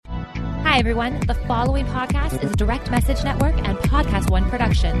Hi, everyone. The following podcast is a Direct Message Network and Podcast One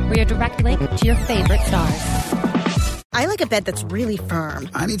production. We're your direct link to your favorite stars. I like a bed that's really firm.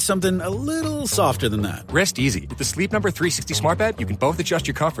 I need something a little softer than that. Rest easy. With the Sleep Number 360 smart bed, you can both adjust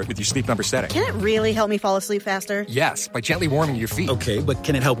your comfort with your Sleep Number setting. Can it really help me fall asleep faster? Yes, by gently warming your feet. Okay, but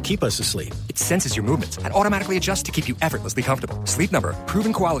can it help keep us asleep? It senses your movements and automatically adjusts to keep you effortlessly comfortable. Sleep Number,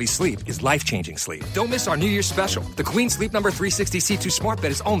 proven quality sleep is life-changing sleep. Don't miss our New Year's special. The Queen Sleep Number 360 C2 smart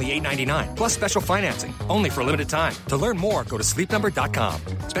bed is only $8.99, plus special financing, only for a limited time. To learn more, go to sleepnumber.com.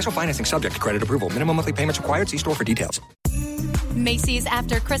 Special financing subject to credit approval. Minimum monthly payments required. See store for details. Macy's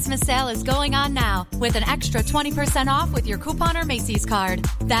After Christmas Sale is going on now with an extra 20% off with your coupon or Macy's card.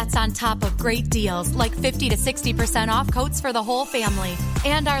 That's on top of great deals like 50 to 60% off coats for the whole family.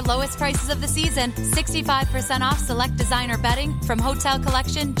 And our lowest prices of the season, 65% off select designer bedding from Hotel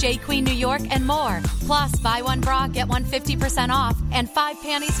Collection, J. Queen New York, and more. Plus, buy one bra, get one 50% off, and 5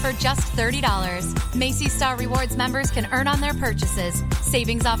 panties for just $30. Macy's Star Rewards members can earn on their purchases.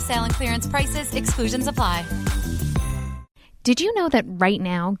 Savings off sale and clearance prices, exclusions apply. Did you know that right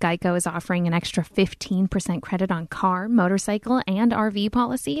now Geico is offering an extra 15% credit on car, motorcycle, and RV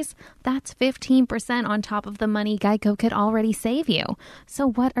policies? That's 15% on top of the money Geico could already save you.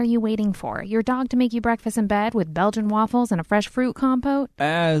 So what are you waiting for? Your dog to make you breakfast in bed with Belgian waffles and a fresh fruit compote?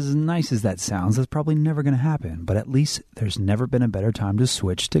 As nice as that sounds, that's probably never going to happen. But at least there's never been a better time to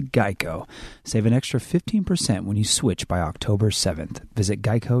switch to Geico. Save an extra 15% when you switch by October 7th. Visit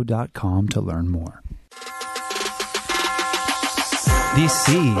geico.com to learn more. This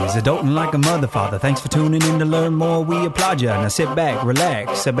is Adulting Like a Mother Father. Thanks for tuning in to learn more. We applaud you. Now sit back,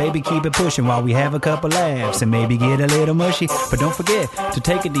 relax. So baby, keep it pushing while we have a couple laughs and maybe get a little mushy. But don't forget to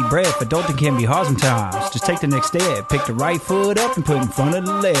take a deep breath. Adulting can be hard sometimes. Just take the next step. Pick the right foot up and put in front of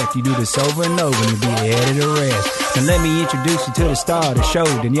the left. You do this over and over and you'll be ahead of the rest. Now let me introduce you to the star of the show,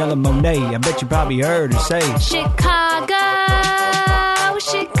 Daniela Monet. I bet you probably heard her say, Chicago,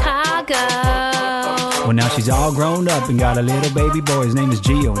 Chicago. Well, now she's all grown up and got a little baby boy. His name is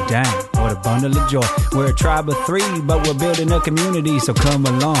Gio. Dang, what a bundle of joy. We're a tribe of 3, but we're building a community, so come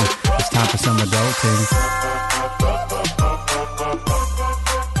along. It's time for some adulting.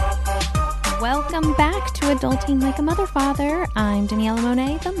 Welcome back to Adulting Like a Mother Father. I'm Daniela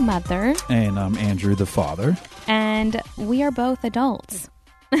Monet, the mother. And I'm Andrew, the father. And we are both adults.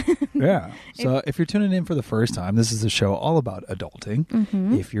 Yeah. So if you're tuning in for the first time, this is a show all about adulting.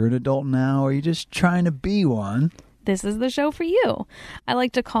 Mm-hmm. If you're an adult now or you're just trying to be one, this is the show for you. I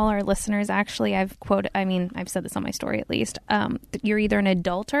like to call our listeners, actually, I've said this on my story at least. You're either an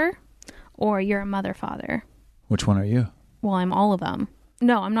adulter or you're a mother father. Which one are you? Well, I'm all of them.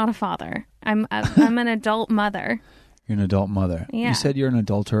 No, I'm not a father. I'm an adult mother. You're an adult mother. Yeah. You said you're an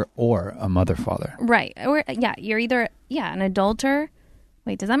adulter or a mother father. Right. Or you're either an adulter.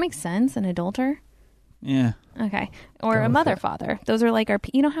 Wait, does that make sense? An adulter? Yeah. Okay. Or a mother father. Those are like our,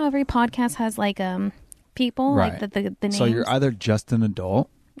 you know how every podcast has like people, right. like the names? So you're either just an adult,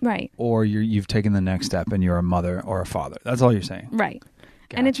 right, or you've taken the next step and you're a mother or a father. That's all you're saying. Right.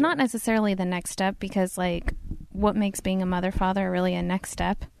 Gotcha. And it's not necessarily the next step because like what makes being a mother father really a next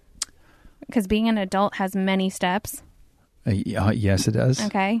step? Because being an adult has many steps. Yes, it does.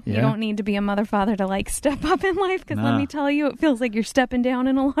 Okay. Yeah. You don't need to be a mother father to like step up in life because let me tell you, it feels like you're stepping down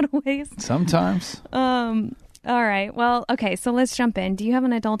in a lot of ways. Sometimes. All right. Well, okay. So let's jump in. Do you have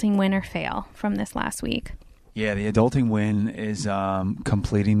an adulting win or fail from this last week? Yeah, the adulting win is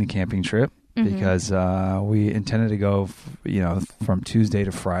completing the camping trip because we intended to go, from Tuesday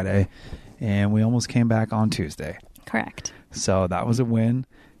to Friday, and we almost came back on Tuesday. Correct. So that was a win.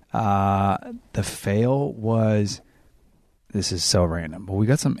 The fail was, this is so random, but we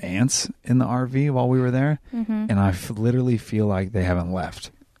got some ants in the RV while we were there, and I literally feel like they haven't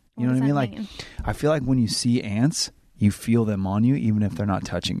left. You know what I mean? Like, I feel like when you see ants, you feel them on you, even if they're not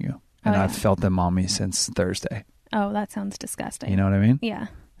touching you. And I've felt them on me since Thursday. Oh, that sounds disgusting. You know what I mean? Yeah.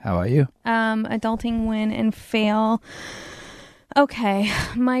 How about you? Adulting win and fail. Okay.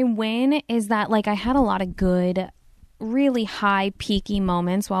 My win is that, like, I had a lot of good, really high, peaky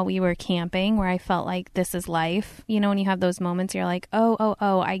moments while we were camping where I felt like this is life. You know, when you have those moments, you're like, oh,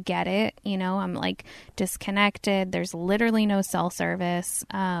 I get it. You know, I'm like disconnected. There's literally no cell service.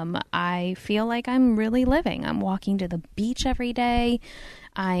 I feel like I'm really living. I'm walking to the beach every day.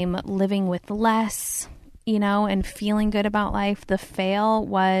 I'm living with less, you know, and feeling good about life. The fail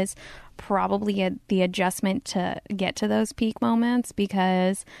was probably the adjustment to get to those peak moments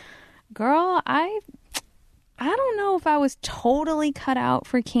because, girl, I don't know if I was totally cut out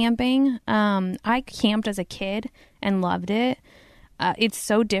for camping. I camped as a kid and loved it. It's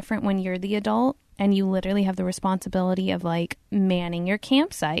so different when you're the adult and you literally have the responsibility of like manning your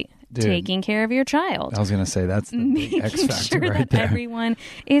campsite. Dude, taking care of your child. I was going to say that's the big X Making factor sure right that there. everyone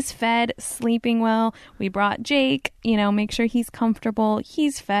is fed, sleeping well. We brought Jake, make sure he's comfortable.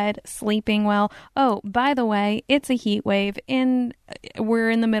 He's fed, sleeping well. Oh, by the way, it's a heat wave and we're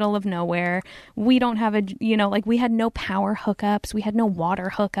in the middle of nowhere. We don't have we had no power hookups. We had no water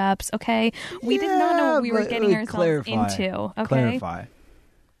hookups. Okay. We did not know what we were getting ourselves into. Okay. Clarify.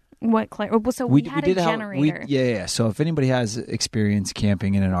 What? So we had a generator. So if anybody has experience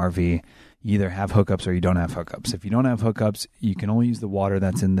camping in an RV, you either have hookups or you don't have hookups. If you don't have hookups, you can only use the water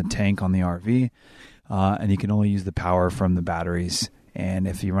that's in the tank on the RV, and you can only use the power from the batteries. And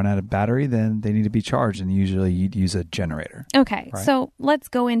if you run out of battery, then they need to be charged, and usually you'd use a generator. Okay, right? So let's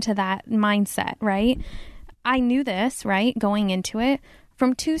go into that mindset, right? I knew this, right, going into it.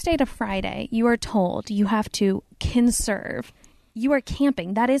 From Tuesday to Friday, you are told you have to conserve. You are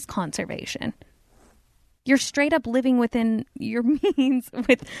camping. That is conservation. You're straight up living within your means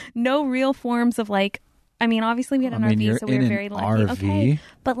with no real forms of obviously we had an RV, so we were very lucky. RV? Okay.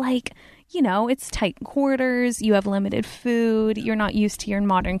 But it's tight quarters. You have limited food. You're not used to your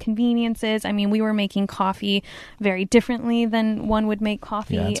modern conveniences. I mean, we were making coffee very differently than one would make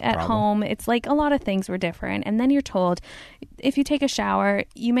coffee at home. It's a lot of things were different. And then you're told if you take a shower,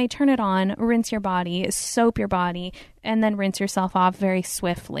 you may turn it on, rinse your body, soap your body, and then rinse yourself off very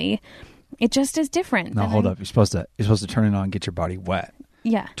swiftly. It just is different. No, hold up. You're supposed to turn it on, get your body wet.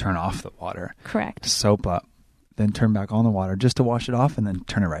 Yeah. Turn off the water. Correct. Soap up. Then turn back on the water just to wash it off and then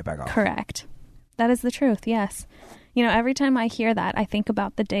turn it right back off. Correct. That is the truth, yes. Every time I hear that, I think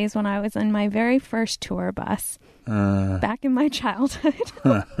about the days when I was in my very first tour bus back in my childhood.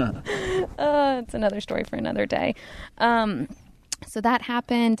 It's another story for another day. So that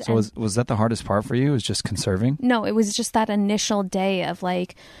happened. So was that the hardest part for you? Was just conserving? No, it was just that initial day of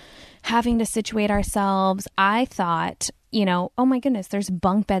having to situate ourselves. I thought, oh my goodness, there's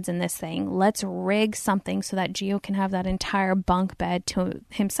bunk beds in this thing. Let's rig something so that Gio can have that entire bunk bed to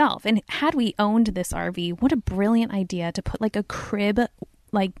himself. And had we owned this RV, what a brilliant idea to put a crib,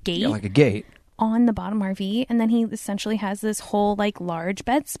 gate. Yeah, like a gate. On the bottom RV, and then he essentially has this whole large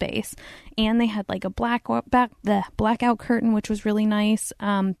bed space, and they had a blackout curtain, which was really nice.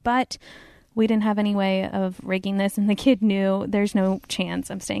 But we didn't have any way of rigging this, and the kid knew there's no chance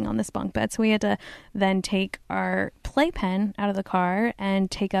I'm staying on this bunk bed. So we had to then take our playpen out of the car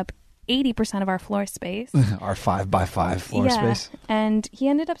and take up 80% of our floor space. Our 5x5 floor space. And he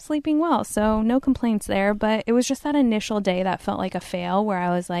ended up sleeping well, so no complaints there. But it was just that initial day that felt like a fail, where I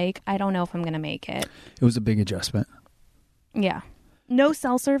was I don't know if I'm going to make it. It was a big adjustment. Yeah. No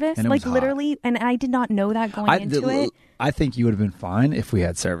cell service, and literally, and I did not know that going into it. I think you would have been fine if we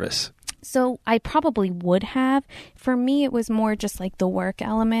had service. So I probably would have. For me, it was more just the work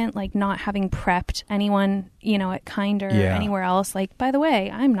element, not having prepped anyone, at Kinder or anywhere else. By the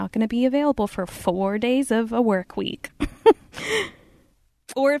way, I'm not going to be available for 4 days of a work week.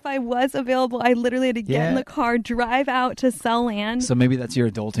 Or if I was available, I literally had to get in the car, drive out to sell land. So maybe that's your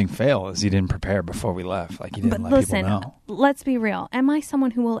adulting fail, is you didn't prepare before we left. You didn't let people know. Let's be real. Am I someone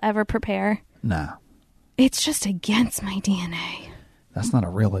who will ever prepare? No. It's just against my DNA. That's not a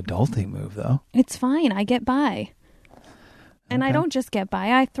real adulting move, though. It's fine. I get by. And I don't just get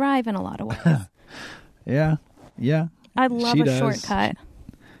by. I thrive in a lot of ways. Yeah. I love a shortcut.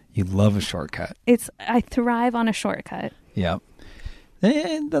 You love a shortcut. I thrive on a shortcut. Yeah.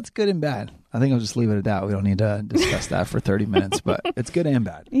 And that's good and bad. I think I'll just leave it at that. We don't need to discuss that for 30 minutes, but it's good and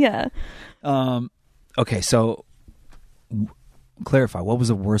bad. Yeah. Okay, so clarify, what was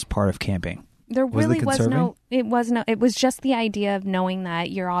the worst part of camping? There really it was just the idea of knowing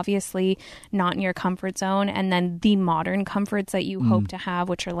that you're obviously not in your comfort zone, and then the modern comforts that you hope to have,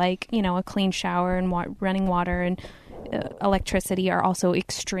 which are a clean shower and running water and electricity, are also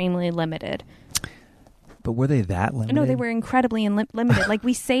extremely limited. But were they that limited? No, they were incredibly limited.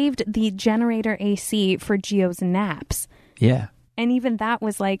 We saved the generator AC for Gio's naps. Yeah. And even that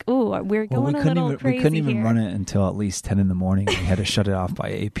was we're going a little crazy. We couldn't even run it until at least 10 in the morning. We had to shut it off by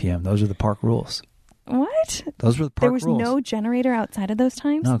 8 p.m. Those are the park rules. What? Those were the park rules. There was no generator outside of those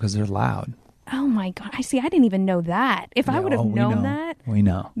times? No, because they're loud. Oh my God. I didn't even know that. If I would have known that, we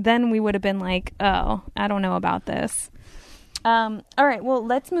know. Then we would have been I don't know about this. All right, well,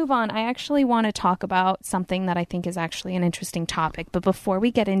 let's move on. I actually want to talk about something that I think is actually an interesting topic. But before we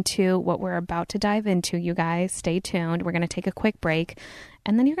get into what we're about to dive into, you guys, stay tuned. We're going to take a quick break,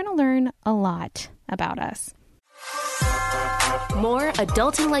 and then you're going to learn a lot about us. More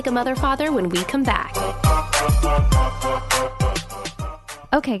Adulting Like a Mother Father when we come back.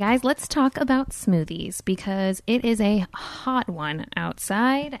 Okay, guys, let's talk about smoothies because it is a hot one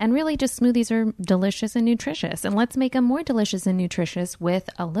outside, and really just smoothies are delicious and nutritious. And let's make them more delicious and nutritious with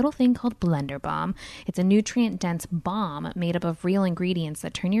a little thing called Blender Bomb. It's a nutrient-dense bomb made up of real ingredients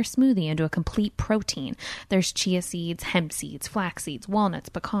that turn your smoothie into a complete protein. There's chia seeds, hemp seeds, flax seeds, walnuts,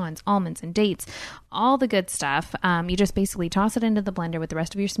 pecans, almonds, and dates. All the good stuff. You just basically toss it into the blender with the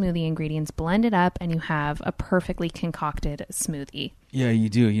rest of your smoothie ingredients, blend it up, and you have a perfectly concocted smoothie. Yeah, you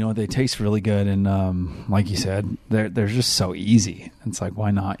do. You know, they taste really good. And like you said, they're just so easy. It's like,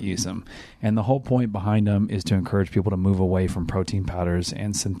 why not use them? And the whole point behind them is to encourage people to move away from protein powders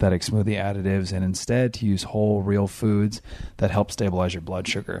and synthetic smoothie additives and instead to use whole, real foods that help stabilize your blood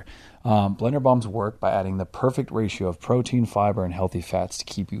sugar. Blender Bombs work by adding the perfect ratio of protein, fiber, and healthy fats to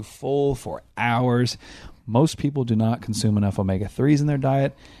keep you full for hours. Most people do not consume enough omega-3s in their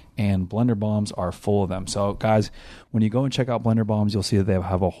diet, and Blender Bombs are full of them. So guys, when you go and check out Blender Bombs, you'll see that they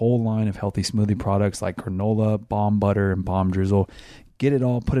have a whole line of healthy smoothie products like granola, bomb butter, and bomb drizzle. Get it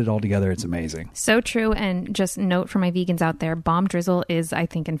all, put it all together. It's amazing. So true. And just note for my vegans out there, bomb drizzle is, I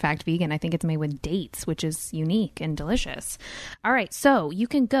think, in fact, vegan. I think it's made with dates, which is unique and delicious. All right. So you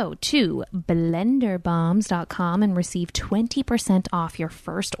can go to blenderbombs.com and receive 20% off your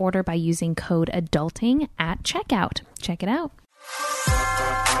first order by using code ADULTING at checkout. Check it out.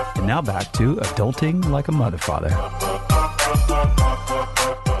 And now back to Adulting Like a Mother Father.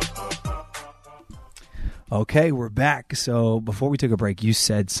 Okay, we're back. So before we took a break, you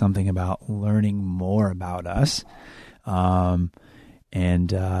said something about learning more about us. I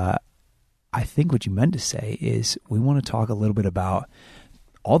think what you meant to say is we want to talk a little bit about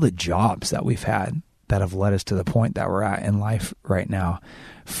all the jobs that we've had that have led us to the point that we're at in life right now.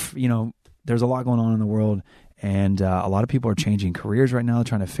 You know, there's a lot going on in the world, and a lot of people are changing careers right now,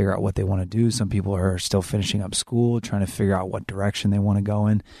 trying to figure out what they want to do. Some people are still finishing up school, trying to figure out what direction they want to go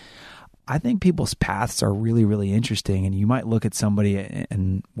in. I think people's paths are really, really interesting, and you might look at somebody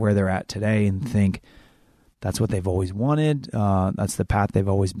and where they're at today and think that's what they've always wanted. That's the path they've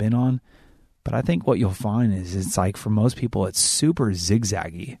always been on. But I think what you'll find is it's like for most people, it's super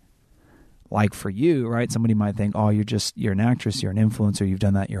zigzaggy. Like for you, right? Somebody might think, oh, you're an actress, you're an influencer, you've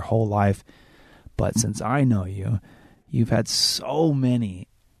done that your whole life. But since I know you, you've had so many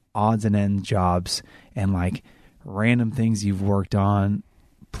odds and ends jobs and like random things you've worked on.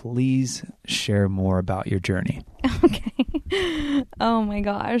 Please share more about your journey. Okay. Oh my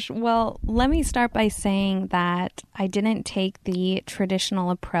gosh. Well, let me start by saying that I didn't take the traditional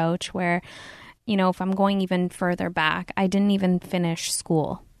approach where, you know, if I'm going even further back, I didn't even finish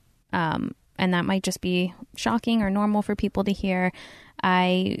school. And that might just be shocking or normal for people to hear.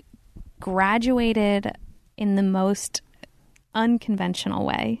 I graduated in the most unconventional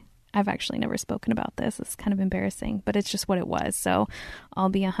way. I've actually never spoken about this. It's kind of embarrassing, but it's just what it was. So I'll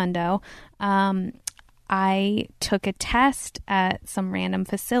be a hundo. I took a test at some random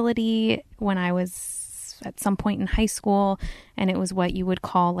facility when I was at some point in high school, and it was what you would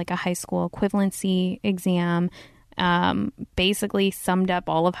call like a high school equivalency exam. Basically summed up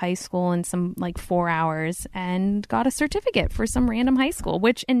all of high school in some like 4 hours and got a certificate for some random high school,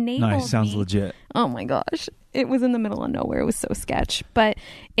 which enabled Nice, sounds me. legit. Oh my gosh. It was in the middle of nowhere. It was so sketch, but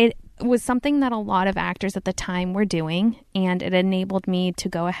it was something that a lot of actors at the time were doing, and it enabled me to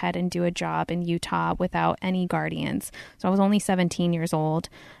go ahead and do a job in Utah without any guardians. So I was only 17 years old.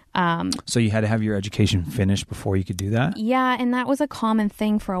 So you had to have your education finished before you could do that? Yeah, and that was a common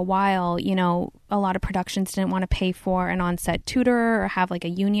thing for a while. You know, a lot of productions didn't want to pay for an on-set tutor or have like a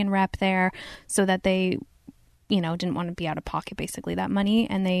union rep there, so that they, you know, didn't want to be out of pocket basically that money,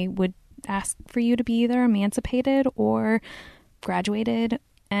 and they would ask for you to be either emancipated or graduated,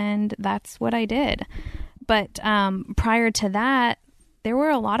 and that's what I did. But prior to that, there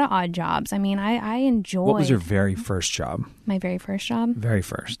were a lot of odd jobs. I mean, I enjoyed... What was your very first job? My very first job? Very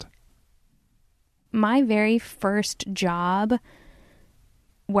first. My very first job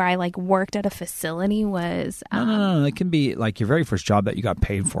where I like worked at a facility was... No. It can be like your very first job that you got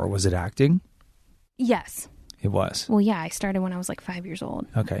paid for. Was it acting? Yes. It was? Well, yeah, I started when I was like 5 years old.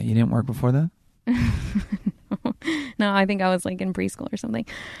 Okay. You didn't work before that? No, I think I was like in preschool or something.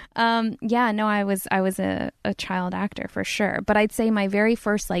 Yeah, no, I was a child actor for sure. But I'd say my very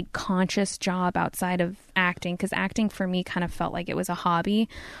first like conscious job outside of acting, because acting for me kind of felt like it was a hobby,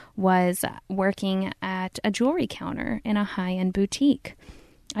 was working at a jewelry counter in a high-end boutique.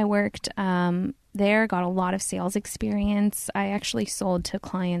 I worked there, got a lot of sales experience. I actually sold to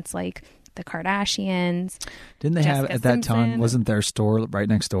clients like the Kardashians. Didn't they have Jessica at that time? Simpson. Wasn't their store right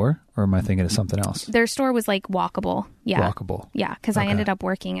next door, or am I thinking of something else? Their store was like walkable. Yeah. Walkable. Yeah, because I Okay. ended up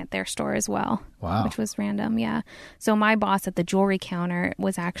working at their store as well. Wow. Which was random, yeah. So my boss at the jewelry counter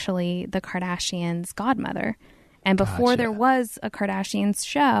was actually the Kardashians' godmother. And before Gotcha. there was a Kardashians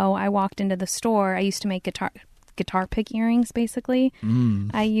show, I walked into the store. I used to make guitar pick earrings, basically.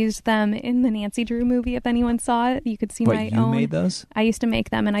 I used them in the Nancy Drew movie. If anyone saw it, you could see my What, you own. made those? I used to make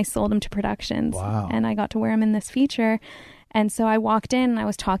them, and I sold them to productions. Wow. And I got to wear them in this feature. And so I walked in, and I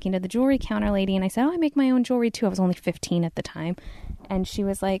was talking to the jewelry counter lady, and I said, I make my own jewelry too. I was only 15 at the time. And she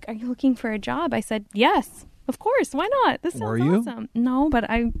was like, are you looking for a job? I said, yes, of course. Why not? This sounds Were you? awesome. No, but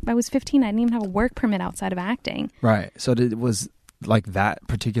I was 15. I didn't even have a work permit outside of acting. Right. So was like that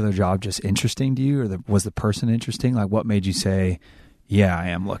particular job just interesting to you, or was the person interesting? Like, what made you say, yeah, I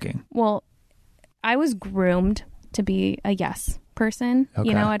am looking? Well, I was groomed to be a yes person. Okay.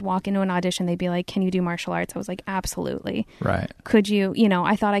 You know, I'd walk into an audition. They'd be like, can you do martial arts? I was like, absolutely. Right. Could you,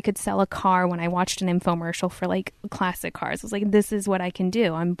 I thought I could sell a car when I watched an infomercial for like classic cars. I was like, this is what I can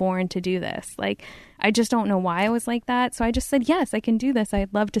do. I'm born to do this. Like, I just don't know why I was like that. So I just said, yes, I can do this.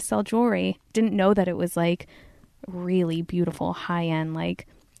 I'd love to sell jewelry. Didn't know that it was like really beautiful, high-end, like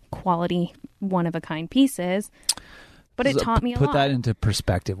quality, one-of-a-kind pieces. But it So taught me a Put lot. that into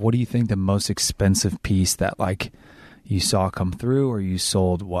perspective. What do you think the most expensive piece that like you saw come through or you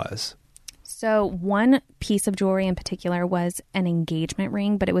sold was? So one piece of jewelry in particular was an engagement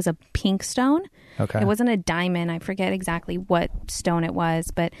ring, but it was a pink stone. Okay. It wasn't a diamond. I forget exactly what stone it was,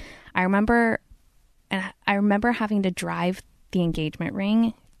 but I remember having to drive the engagement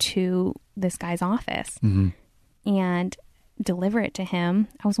ring to this guy's office and deliver it to him.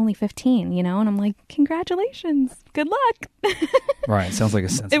 I was only 15, and I'm like, congratulations, good luck. Right. Sounds like a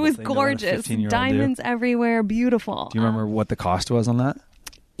sensible It was thing to let a gorgeous. 15-year-old do. Diamonds everywhere, beautiful. Do you remember what the cost was on that?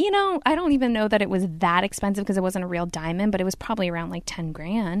 I don't even know that it was that expensive because it wasn't a real diamond, but it was probably around like 10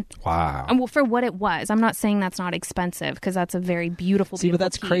 grand. Wow. Well, for what it was. I'm not saying that's not expensive because that's a very beautiful, See, but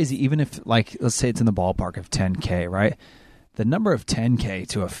that's piece. crazy. Even if, like, let's say it's in the ballpark of 10K, right? The number of 10K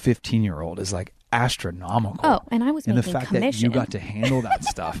to a 15-year-old is like astronomical. Oh, and I was and the making fact commission. that you got to handle that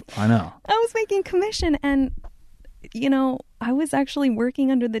stuff. I know. I was making commission, and I was actually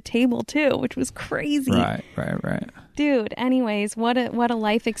working under the table too, which was crazy. Right. Dude, anyways, what a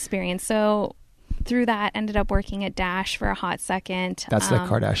life experience. So through that, ended up working at Dash for a hot second. That's the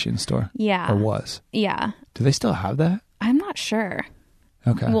Kardashian store. Yeah. Or was. Yeah. Do they still have that? I'm not sure.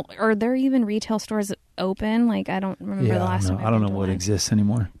 Okay. Well, are there even retail stores open? Like, I don't remember the last time. I don't know what exists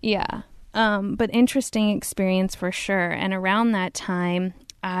anymore. Yeah. But interesting experience for sure. And around that time,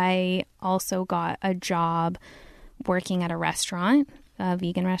 I also got a job working at a restaurant, a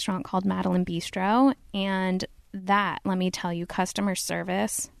vegan restaurant called Madeline Bistro. And that, let me tell you, customer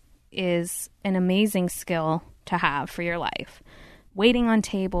service is an amazing skill to have for your life. Waiting on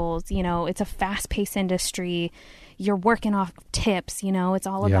tables, it's a fast-paced industry. You're working off tips, it's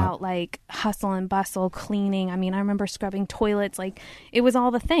all about like hustle and bustle, cleaning. I mean, I remember scrubbing toilets, like it was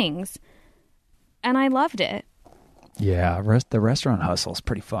all the things. And I loved it. Yeah, the restaurant hustle is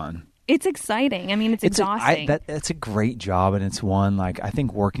pretty fun. It's exciting. I mean, it's exhausting. That's a great job, and it's one, like, I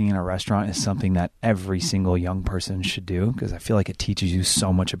think working in a restaurant is something that every single young person should do because I feel like it teaches you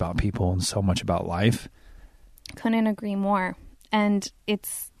so much about people and so much about life. Couldn't agree more. And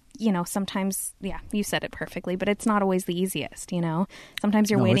it's, sometimes, you said it perfectly, but it's not always the easiest, Sometimes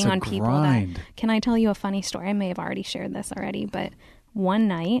you're waiting on people grind. Can I tell you a funny story? I may have already shared this already, but one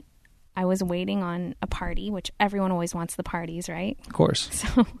night I was waiting on a party, which everyone always wants the parties, right? Of course.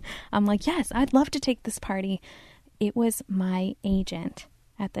 So I'm like, yes, I'd love to take this party. It was my agent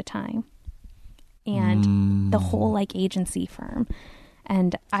at the time and the whole like agency firm.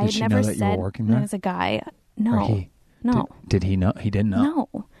 And I had she never know that you were said working there? as a guy. Or No, he? no, Did he know? He didn't know.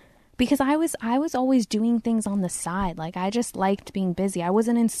 no. Because I was always doing things on the side. Like I just liked being busy. I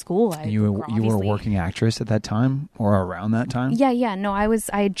wasn't in school. You were a working actress at that time or around that time? Yeah. No, I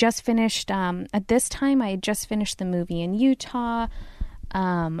had just finished, at this time, I had just finished the movie in Utah.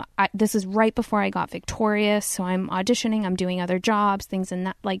 This is right before I got Victorious. So I'm auditioning, I'm doing other jobs, things in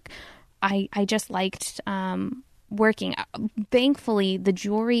that, like, I just liked, working. Thankfully, the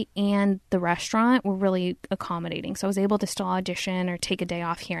jewelry and the restaurant were really accommodating. So I was able to still audition or take a day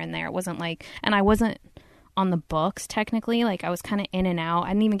off here and there. It wasn't like, and I wasn't on the books technically, like I was kind of in and out. I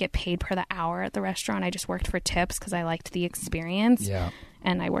didn't even get paid per the hour at the restaurant. I just worked for tips because I liked the experience. Yeah.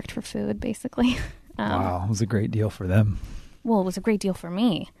 And I worked for food basically. Wow, it was a great deal for them. Well, it was a great deal for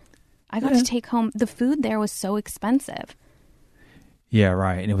me. I got to take home, the food there was so expensive. Yeah,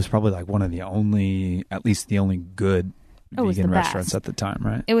 right. And it was probably like one of the only, at least the only good It was the vegan restaurants best. at the time,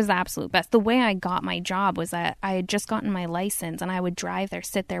 right? It was the absolute best. The way I got my job was that I had just gotten my license, and I would drive there,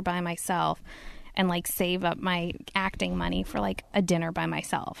 sit there by myself, and like save up my acting money for like a dinner by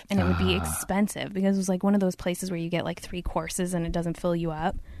myself. And it would be expensive because it was like one of those places where you get like 3 courses and it doesn't fill you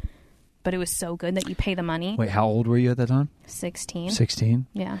up. But it was so good that you pay the money. Wait, how old were you at that time? 16. 16?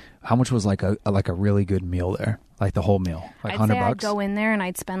 Yeah. How much was like a really good meal there? Like the whole meal? Like I'd say $100? I'd go in there and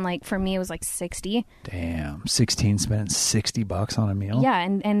I'd spend like, for me, it was like 60. Damn. 16 spending $60 on a meal? Yeah,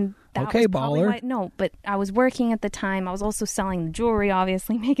 and that Okay, was probably baller. why, no, but I was working at the time. I was also selling the jewelry,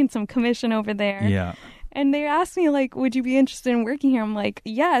 obviously, making some commission over there. Yeah. And they asked me, like, would you be interested in working here? I'm like,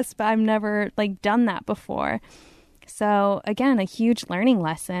 yes, but I've never, like, done that before. So, again, a huge learning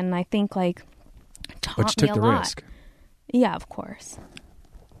lesson. I think, like, taught But you me took a the lot. risk. Yeah, of course.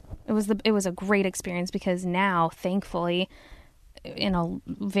 It was a great experience because now, thankfully, in a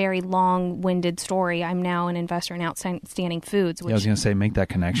very long-winded story, I'm now an investor in Outstanding Foods. Which, Yeah, I was going to say, make that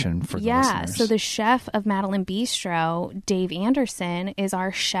connection for the listeners. so the chef of Madeline Bistro, Dave Anderson, is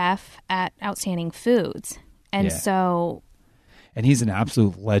our chef at Outstanding Foods. And Yeah. so... And he's an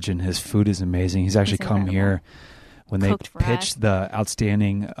absolute legend. His food is amazing. He's actually It's come incredible. here when they Cooked for pitched us. the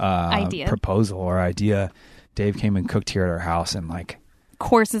Outstanding Idea. proposal or idea. Dave came and cooked here at our house, and like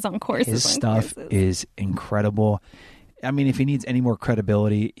Courses on courses his on stuff courses. is incredible. I mean, if he needs any more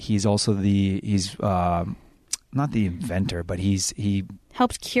credibility, he's also he's not the inventor, but he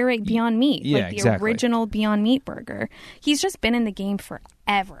Helped curate Beyond Meat, Yeah, like the exactly. original Beyond Meat burger. He's just been in the game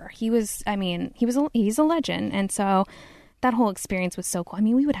forever. He's a legend. And so that whole experience was so cool. I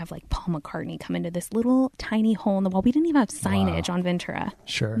mean, we would have like Paul McCartney come into this little tiny hole in the wall. We didn't even have signage on Ventura.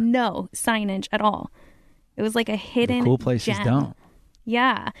 Sure. No signage at all. It was like a hidden the cool places gem. don't.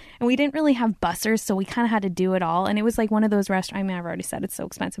 Yeah. And we didn't really have bussers, so we kind of had to do it all. And it was like one of those restaurants. I mean, I've already said it's so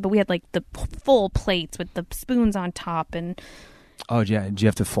expensive, but we had like the full plates with the spoons on top. And Oh, yeah. Did you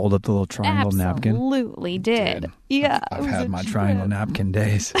have to fold up the little triangle napkin? absolutely did. Dude, Yeah. I've it was had a my trip. triangle napkin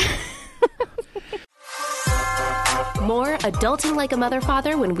days. More Adulting Like a Mother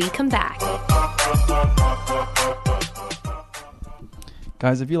Father when we come back.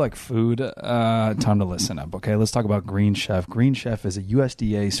 Guys, if you like food, time to listen up, okay? Let's talk about Green Chef. Green Chef is a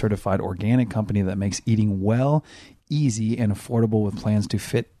USDA certified organic company that makes eating well, easy, and affordable with plans to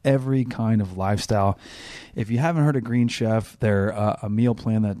fit every kind of lifestyle. If you haven't heard of Green Chef, they're a meal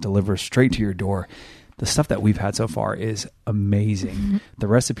plan that delivers straight to your door. The stuff that we've had so far is amazing. Mm-hmm. The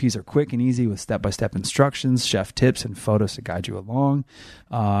recipes are quick and easy with step-by-step instructions, chef tips, and photos to guide you along.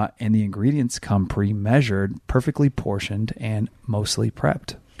 And the ingredients come pre-measured, perfectly portioned, and mostly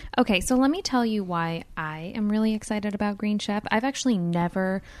prepped. Okay, so let me tell you why I am really excited about Green Chef. I've actually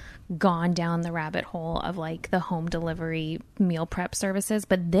never gone down the rabbit hole of like the home delivery meal prep services,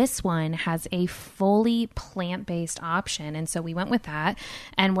 but this one has a fully plant-based option. And so we went with that.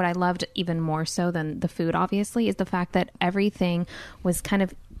 And what I loved even more so than the food, obviously, is the fact that everything was kind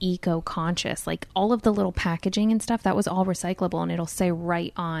of eco-conscious. Like all of the little packaging and stuff, that was all recyclable, and it'll say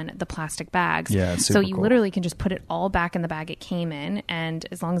right on the plastic bags. Yeah, it's so super you cool. literally can just put it all back in the bag it came in, and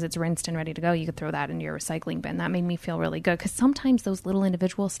as long as it's rinsed and ready to go, you could throw that into your recycling bin. That made me feel really good, because sometimes those little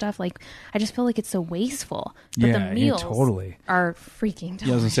individual stuff, like I just feel like it's so wasteful. But Yeah, the yeah, meals totally. are freaking delicious.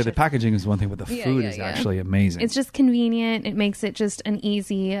 Yeah, I was going to say the packaging is one thing, but the food is actually amazing. It's just convenient. It makes it just an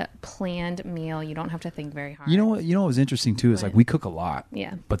easy, planned meal. You don't have to think very hard. You know what was interesting too is like we cook a lot.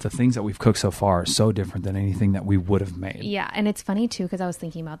 Yeah. But the things that we've cooked so far are so different than anything that we would have made. Yeah, and it's funny too, because I was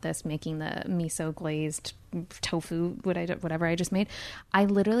thinking about this, making the miso glazed tofu, whatever I just made. I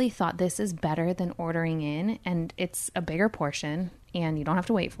literally thought this is better than ordering in, and it's a bigger portion, and you don't have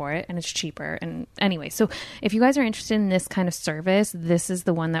to wait for it, and it's cheaper. And anyway, so if you guys are interested in this kind of service, this is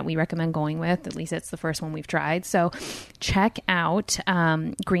the one that we recommend going with. At least it's the first one we've tried. So check out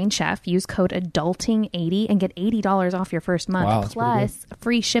Green Chef. Use code ADULTING80 and get $80 off your first month, Wow, that's pretty plus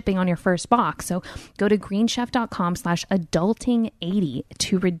free shipping on your first box. So go to greenchef.com/adulting80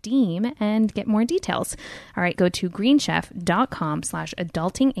 to redeem and get more details. All right, go to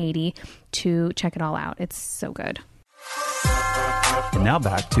greenchef.com/adulting80 to check it all out. It's so good. And now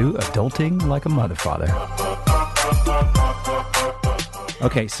back to Adulting Like a Mother Father.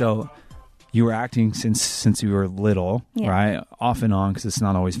 Okay, so you were acting since you were little, Yeah. right? Off and on, because it's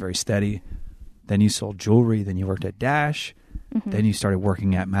not always very steady. Then you sold jewelry. Then you worked at Dash. Then you started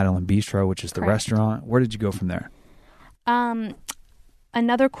working at Madeline Bistro, which is the Correct. restaurant. Where did you go from there?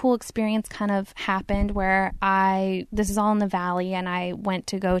 Another cool experience kind of happened where this is all in the Valley, and I went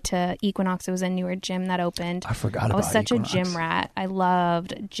to go to Equinox. It was a newer gym that opened. I forgot I was about such Equinox. a gym rat. I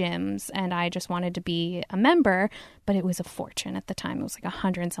loved gyms, and I just wanted to be a member, but it was a fortune at the time. It was like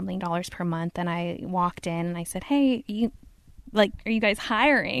 $100 and something per month. And I walked in and I said, hey, like, are you guys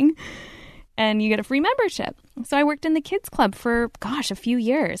hiring? And you get a free membership. So I worked in the kids club for, a few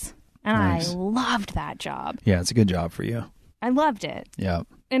years. And Nice. I loved that job. Yeah, it's a good job for you. I loved it. Yeah.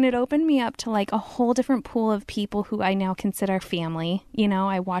 And it opened me up to like a whole different pool of people who I now consider family. You know,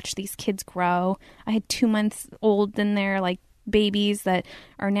 I watched these kids grow. I had 2 months old in there, like babies that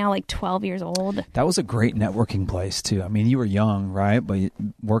are now like 12 years old. That was a great networking place too. I mean, you were young, right? But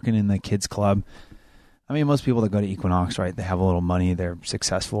working in the kids club, I mean, most people that go to Equinox, right, they have a little money. They're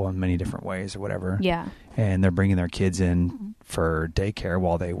successful in many different ways or whatever. Yeah. And they're bringing their kids in for daycare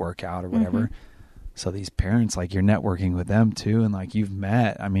while they work out or whatever. Mm-hmm. So these parents, like, you're networking with them too. And like, you've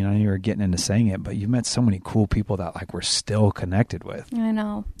met, I mean, I know you were getting into saying it, but you've met so many cool people that like we're still connected with. I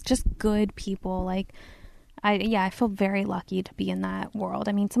know. Just good people. Like, I feel very lucky to be in that world.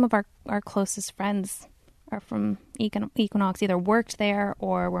 I mean, some of our closest friends are from Equinox, either worked there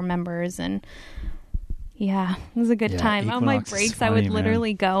or were members. And yeah, it was a good time. On my breaks, funny, I would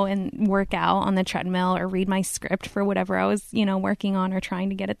literally go and work out on the treadmill or read my script for whatever I was, working on or trying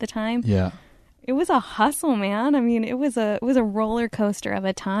to get at the time. Yeah. It was a hustle, man. I mean, it was a roller coaster of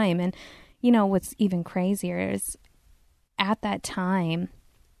a time. And, what's even crazier is at that time,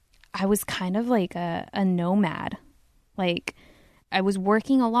 I was kind of like a nomad. Like, I was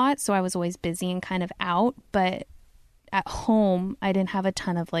working a lot, so I was always busy and kind of out. But at home, I didn't have a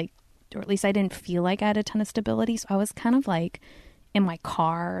ton of like, or at least I didn't feel like I had a ton of stability. So I was kind of like in my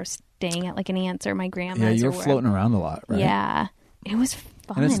car, or staying at like an aunt's or my grandma's. Yeah, you were floating around a lot, right? Yeah. It was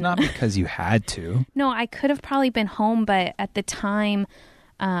fun. And it's not because you had to. No, I could have probably been home, but at the time,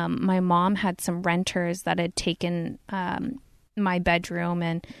 my mom had some renters that had taken my bedroom,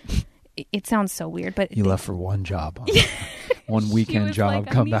 and it sounds so weird, but you left for one job, one weekend job,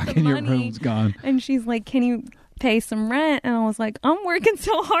 like, come back and your room's gone. And she's like, "Can you pay some rent?" And I was like, "I'm working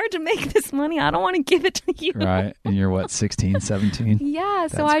so hard to make this money. I don't want to give it to you." Right. And you're what, 16, 17? Yeah.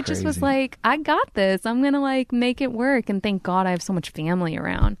 So I just was like, I got this. I'm going to like make it work. And thank God I have so much family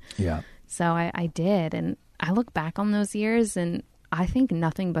around. Yeah. So I did. And I look back on those years and I think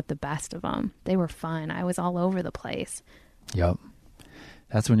nothing but the best of them. They were fun. I was all over the place. Yep.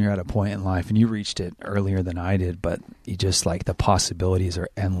 That's when you're at a point in life, and you reached it earlier than I did, but you just like, the possibilities are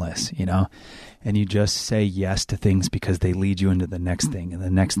endless, and you just say yes to things because they lead you into the next thing and the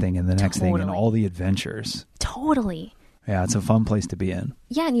next thing and the next thing and all the adventures. Totally. Yeah, it's a fun place to be in.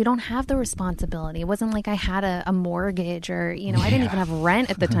 Yeah, and you don't have the responsibility. It wasn't like I had a mortgage or, I didn't even have rent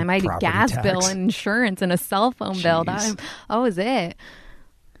at the time. I had a gas bill and insurance and a cell phone bill. That was it.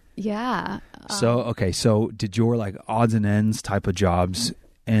 Yeah. So did your like odds and ends type of jobs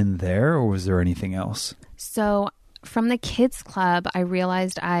end there, or was there anything else? So from the kids club, I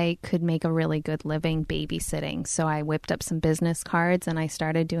realized I could make a really good living babysitting. So I whipped up some business cards and I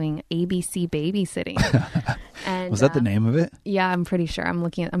started doing ABC babysitting. And was that the name of it? Yeah, I'm pretty sure. I'm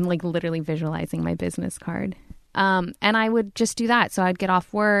like literally visualizing my business card. And I would just do that. So I'd get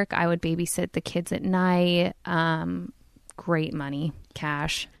off work. I would babysit the kids at night. Great money,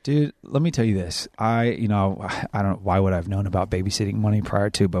 cash. Dude, let me tell you this. I don't, why would I have known about babysitting money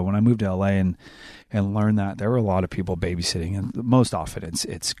prior to, but when I moved to LA and learned that there were a lot of people babysitting, and most often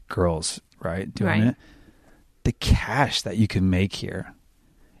it's girls, right, doing it. The cash that you can make here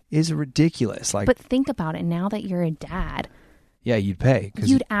is ridiculous. Like, but think about it now that you're a dad. Yeah, you'd pay.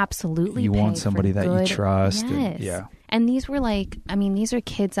 You'd absolutely you pay want somebody that you trust. Yes. And these were like, these are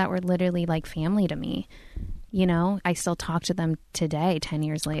kids that were literally like family to me. I still talk to them today, 10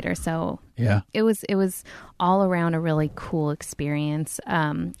 years later. So yeah, it was all around a really cool experience.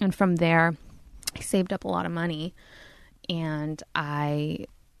 And from there, I saved up a lot of money and I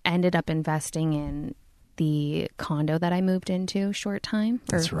ended up investing in the condo that I moved into for a short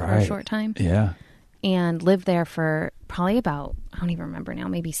time. Yeah. And lived there for probably about, I don't even remember now,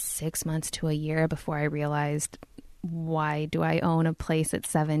 maybe 6 months to a year before I realized, why do I own a place at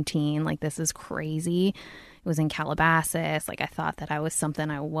 17? Like, this is crazy. It was in Calabasas. Like, I thought that I was something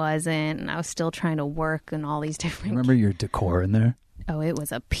I wasn't, and I was still trying to work in all these different... Remember your decor in there? Oh, it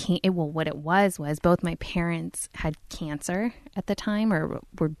was what it was both my parents had cancer at the time,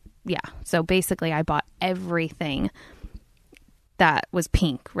 so basically I bought everything that was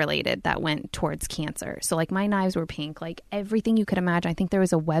pink related that went towards cancer. So like my knives were pink, like everything you could imagine. I think there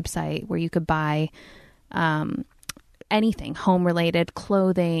was a website where you could buy anything home related,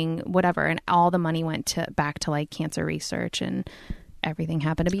 clothing, whatever, and all the money went back to like cancer research, and everything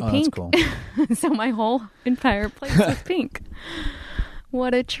happened to be pink. That's cool. So my whole entire place was pink.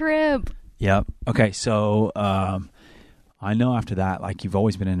 What a trip. Yep. Okay, so I know after that, like, you've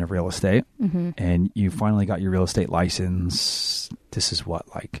always been into real estate, and you finally got your real estate license. This is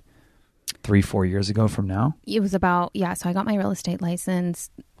what, like 3-4 years ago from now? It was about, so I got my real estate license,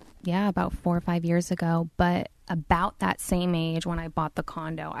 about 4 or 5 years ago. But about that same age when I bought the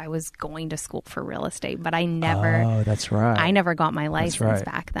condo, I was going to school for real estate, but I never. Oh, that's right. I never got my license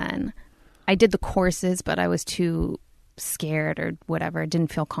back then. I did the courses, but I was too scared or whatever.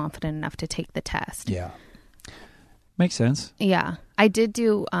 Didn't feel confident enough to take the test. Yeah. Makes sense. Yeah. I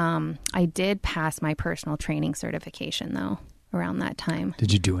did pass my personal training certification though around that time.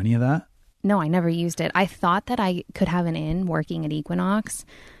 Did you do any of that? No, I never used it. I thought that I could have an in working at Equinox,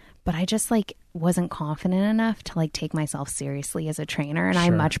 but I just wasn't confident enough to take myself seriously as a trainer. And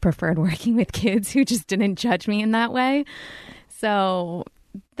I much preferred working with kids who just didn't judge me in that way. So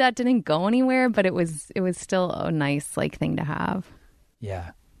that didn't go anywhere, but it was still a nice thing to have.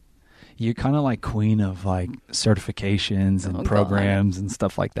 Yeah. You're kind of queen of certifications and programs and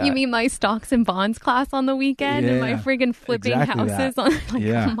stuff like that. You mean my stocks and bonds class on the weekend and my friggin' flipping houses on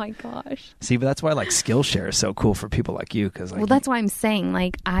oh my gosh. See, but that's why Skillshare is so cool for people like you because well, that's why I'm saying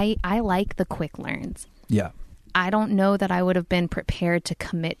I like the quick learns. Yeah. I don't know that I would have been prepared to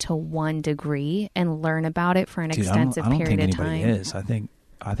commit to one degree and learn about it for an extensive period of time. I don't think anybody is.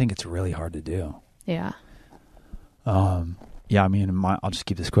 I think it's really hard to do. Yeah. Yeah, I mean, I'll just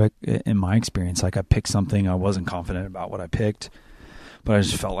keep this quick. In my experience, I picked something, I wasn't confident about what I picked, but I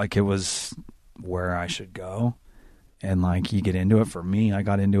just felt like it was where I should go. And you get into it. For me, I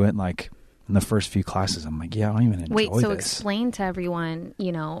got into it in the first few classes. I'm like, yeah, I don't even enjoy this. Wait, so explain to everyone,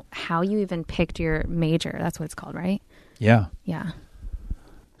 how you even picked your major. That's what it's called, right? Yeah. Yeah.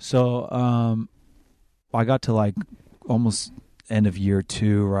 So I got to almost end of year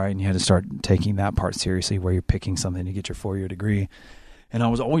 2, right? And you had to start taking that part seriously where you're picking something to get your 4-year degree. And I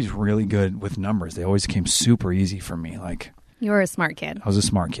was always really good with numbers. They always came super easy for me. You were a smart kid. I was a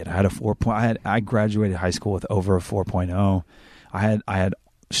smart kid. I had a I graduated high school with over a 4.0. I had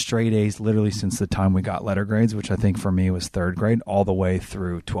straight A's literally since the time we got letter grades, which I think for me was 3rd grade all the way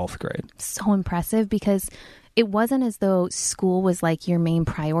through 12th grade. So impressive because it wasn't as though school was your main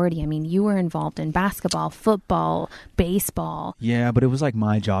priority. I mean, you were involved in basketball, football, baseball. Yeah, but it was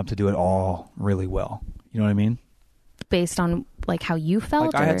my job to do it all really well. You know what I mean? Based on how you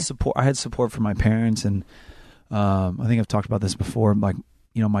felt? I had support. I had support from my parents, and I think I've talked about this before. My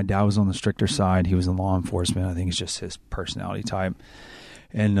dad was on the stricter side. He was in law enforcement. I think it's just his personality type,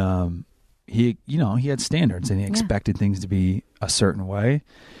 and he had standards, and he expected things to be a certain way.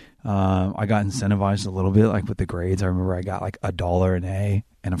 I got incentivized a little bit, with the grades. I remember I got $1 an A,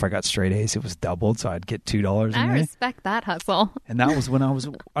 and if I got straight A's, it was doubled, so I'd get $2 an A. I respect that hustle. And that was when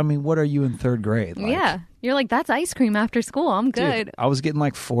what are you in 3rd grade? Yeah. You're that's ice cream after school. I'm good. Dude, I was getting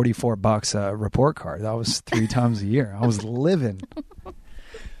 $44 a report card. That was 3 times a year. I was living.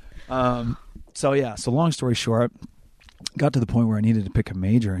 So long story short, got to the point where I needed to pick a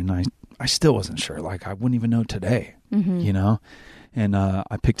major, and I still wasn't sure. I wouldn't even know today, And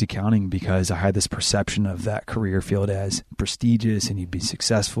I picked accounting because I had this perception of that career field as prestigious and you'd be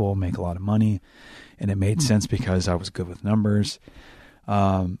successful, make a lot of money. And it made sense because I was good with numbers.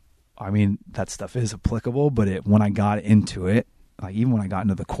 I mean, that stuff is applicable, but when I got into it, even when I got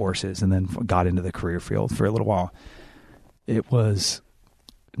into the courses and then got into the career field for a little while, it was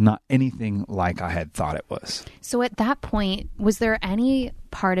not anything like I had thought it was. So at that point, was there any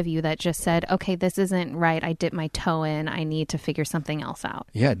part of you that just said, okay, this isn't right. I dipped my toe in. I need to figure something else out?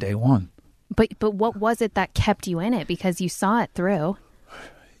 Yeah, day one. But what was it that kept you in it? Because you saw it through.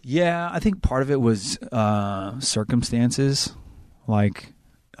 Yeah, I think part of it was circumstances. I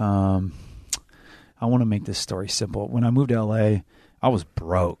want to make this story simple. When I moved to LA, I was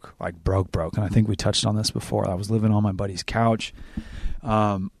broke. Broke. And I think we touched on this before. I was living on my buddy's couch.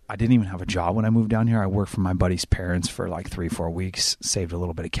 I didn't even have a job when I moved down here. I worked for my buddy's parents for 3-4 weeks, saved a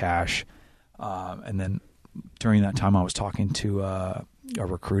little bit of cash. And then during that time I was talking to a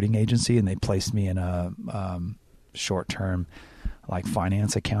recruiting agency, and they placed me in a short-term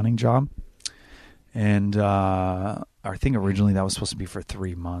finance accounting job. And I think originally that was supposed to be for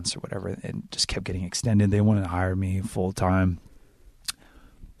 3 months or whatever, and just kept getting extended. They wanted to hire me full-time.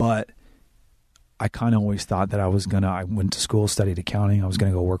 But I kind of always thought that I went to school, studied accounting. I was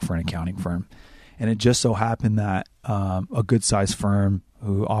going to go work for an accounting firm. And it just so happened that a good-sized firm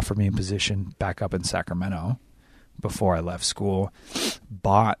who offered me a position back up in Sacramento before I left school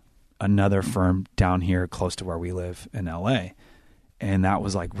bought another firm down here close to where we live in LA. And that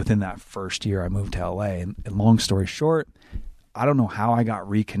was within that first year I moved to LA. And long story short, I don't know how I got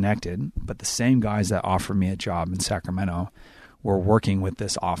reconnected, but the same guys that offered me a job in Sacramento were working with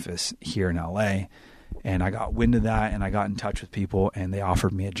this office here in LA. And I got wind of that, and I got in touch with people, and they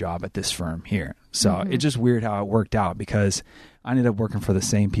offered me a job at this firm here. So It's just weird how it worked out, because I ended up working for the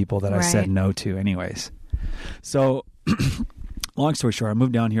same people that I said Right. no to anyways. So long story short, I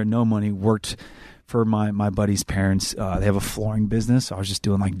moved down here, no money, worked for my buddy's parents. They have a flooring business. So I was just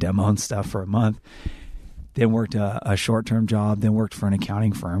doing like demo and stuff for a month. Then worked a short-term job, then worked for an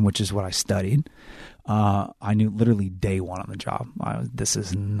accounting firm, which is what I studied. I knew literally day one on the job, this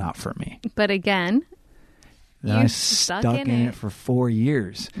is not for me. But again, Then you I stuck stuck in in it. it for 4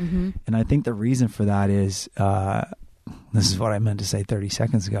 years. And I think the reason for that is, this is what I meant to say 30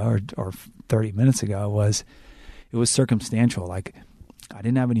 seconds ago or 30 minutes ago, was it was circumstantial. Like, I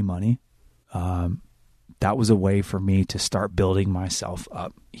didn't have any money. That was a way for me to start building myself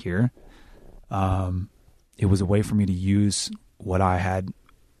up here. It was a way for me to use what I had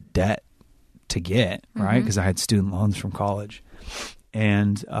debt to get, right? Because I had student loans from college.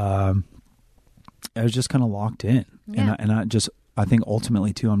 And I was just kind of locked in. Yeah. And I think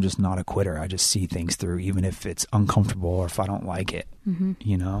ultimately too, I'm just not a quitter. I just see things through, even if it's uncomfortable or if I don't like it,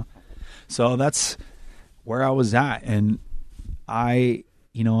 you know? So that's where I was at. And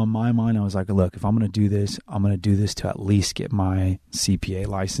in my mind, I was like, look, if I'm going to do this, I'm going to do this to at least get my CPA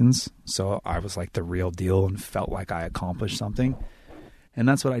license. So I was like the real deal and felt like I accomplished something. And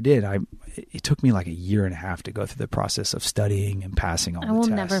that's what I did. It took me like a year and a half to go through the process of studying and passing all the I will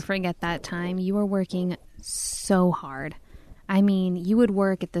tests. never forget that time. You were working so hard. I mean, you would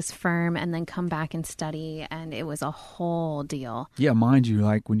work at this firm and then come back and study, and it was a whole deal. Yeah, mind you,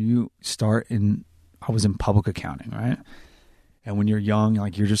 like when you start I was in public accounting, right? And when you're young,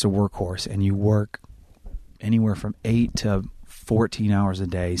 like you're just a workhorse and you work anywhere from 8 to 14 hours a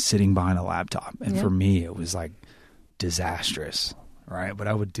day sitting behind a laptop. And for me, it was like disastrous, right? But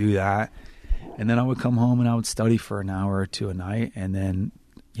I would do that. And then I would come home and I would study for an hour or two a night. And then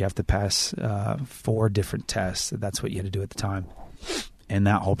you have to pass 4 different tests. That's what you had to do at the time. And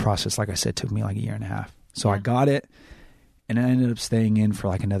that whole process, like I said, took me like a year and a half. So I got it. And I ended up staying in for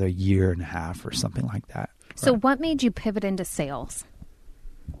like another year and a half or something like that. So what made you pivot into sales?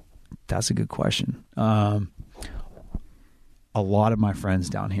 That's a good question. A lot of my friends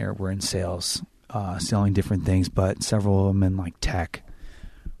down here were in sales, selling different things, but several of them in like tech,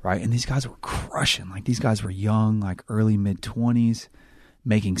 right? And these guys were crushing. Like these guys were young, like early mid-20s,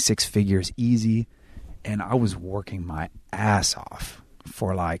 making 6 figures easy. And I was working my ass off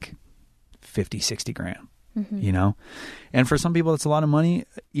for like 50, 60 grand, you know? And for some people, it's a lot of money.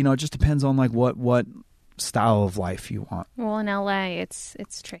 You know, it just depends on like what style of life you want. Well, in LA, it's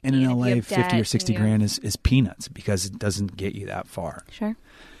tricky. And in If you LA, have 50 or debt 60 and grand is peanuts because it doesn't get you that far. Sure.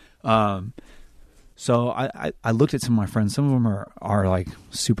 So I looked at some of my friends. Some of them are like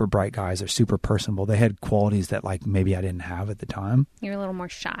super bright guys. They're super personable. They had qualities that like maybe I didn't have at the time. You're a little more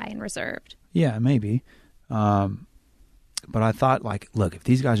shy and reserved. Yeah, maybe. But I thought like, look, if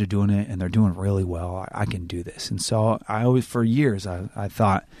these guys are doing it and they're doing really well, I can do this. And so I always, for years, I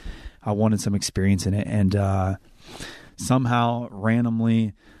thought I wanted some experience in it. And somehow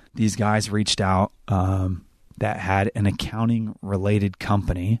randomly these guys reached out that had an accounting related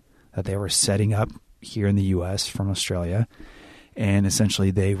company that they were setting up here in the US from Australia. And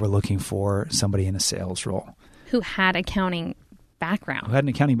essentially they were looking for somebody in a sales role. Who had accounting background. Who had an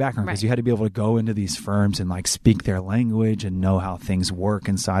accounting background, because Right. you had to be able to go into these firms and like speak their language and know how things work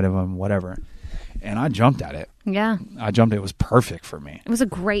inside of them, whatever. And I jumped at it. Yeah. It was perfect for me. It was a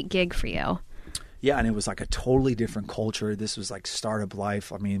great gig for you. Yeah, and it was like a totally different culture. This was like startup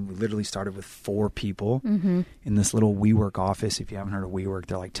life. I mean, we literally started with 4 people in this little WeWork office. If you haven't heard of WeWork,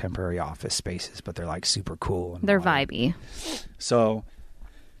 they're like temporary office spaces, but they're like super cool. And They're modern. vibey. So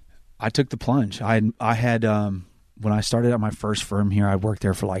I took the plunge. I had when I started at my first firm here, I worked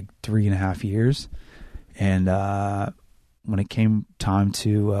there for like 3.5 years. And when it came time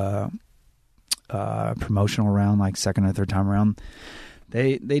to promotional round, like second or third time around,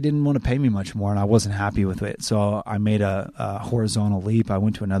 they didn't want to pay me much more, and I wasn't happy with it. So I made a horizontal leap. I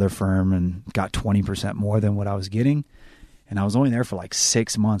went to another firm and got 20% more than what I was getting. And I was only there for like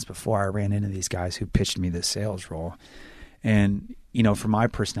 6 months before I ran into these guys who pitched me this sales role. And, you know, for my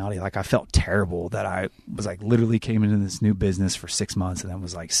personality, like I felt terrible that I was like literally came into this new business for 6 months and then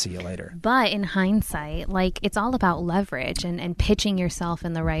was like, see you later. But in hindsight, like it's all about leverage and pitching yourself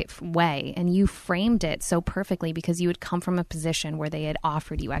in the right way. And you framed it so perfectly because you had come from a position where they had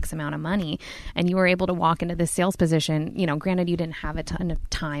offered you X amount of money and you were able to walk into this sales position. You know, granted, you didn't have a ton of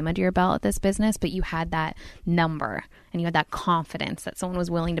time under your belt at this business, but you had that number and you had that confidence that someone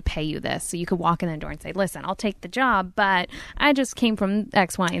was willing to pay you this. So you could walk in the door and say, listen, I'll take the job, but I just came from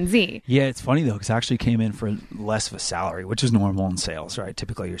X, Y, and Z. Yeah, it's funny though, because I actually came in for less of a salary, which is normal in sales, right?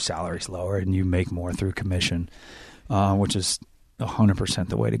 Typically your salary's lower and you make more through commission, which is 100%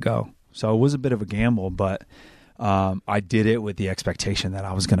 the way to go. So it was a bit of a gamble, but I did it with the expectation that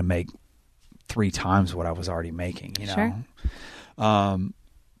I was going to make 3 times what I was already making, you know? Sure.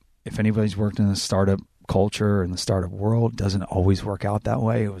 If anybody's worked in the startup culture and the startup world, it doesn't always work out that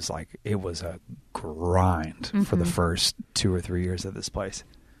way. It was a grind for the first 2 or 3 years of this place.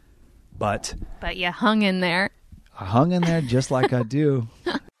 But you hung in there. I hung in there just like I do.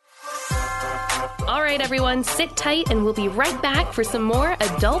 All right, everyone, sit tight and we'll be right back for some more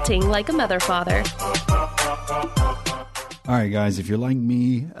Adulting Like a Mother Father. All right, guys, if you're like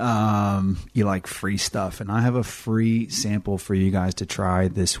me, you like free stuff, and I have a free sample for you guys to try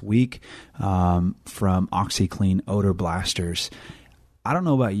this week from OxiClean Odor Blasters. I don't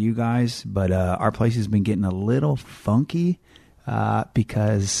know about you guys, but our place has been getting a little funky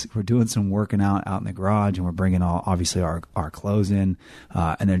because we're doing some working out in the garage, and we're bringing obviously our clothes in,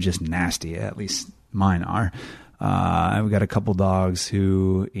 and they're just nasty. At least mine are. We've got a couple dogs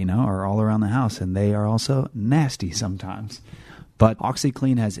who, are all around the house, and they are also nasty sometimes. But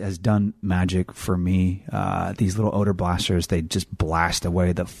OxiClean has done magic for me. These little odor blasters, they just blast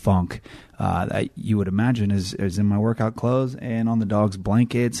away the funk that you would imagine is in my workout clothes and on the dogs'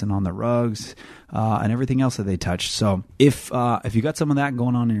 blankets and on the rugs and everything else that they touch. So if you got some of that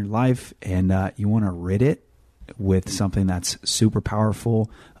going on in your life and you want to rid it with something that's super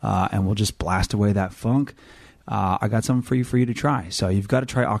powerful and will just blast away that funk, I got something for you to try. So you've got to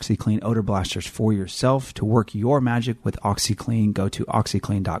try OxiClean Odor Blasters for yourself. To work your magic with OxiClean, go to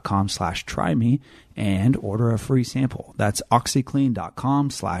oxyclean.com/tryme and order a free sample. That's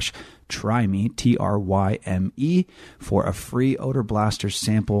oxyclean.com/tryme, TRYME, for a free Odor Blaster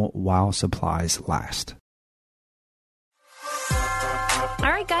sample while supplies last.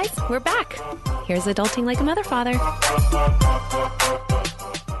 All right, guys, we're back. Here's Adulting Like a Mother Father.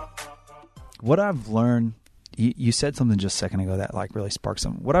 What I've learned, you said something just a second ago that really sparked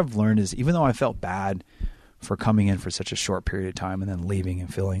something. What I've learned is, even though I felt bad for coming in for such a short period of time and then leaving and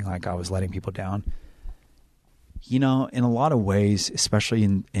feeling like I was letting people down, in a lot of ways, especially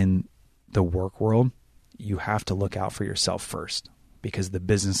in the work world, you have to look out for yourself first, because the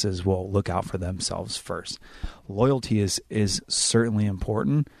businesses will look out for themselves first. Loyalty is certainly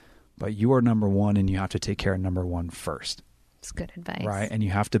important, but you are number one, and you have to take care of number one first. It's good advice. Right? And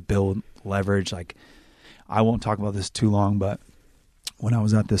you have to build leverage. I won't talk about this too long, but when I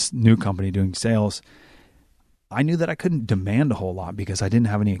was at this new company doing sales, I knew that I couldn't demand a whole lot because I didn't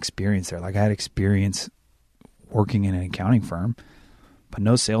have any experience there. I had experience working in an accounting firm, but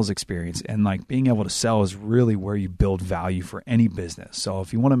no sales experience. And being able to sell is really where you build value for any business. So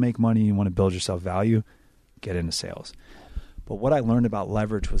if you want to make money, you want to build yourself value, get into sales. But what I learned about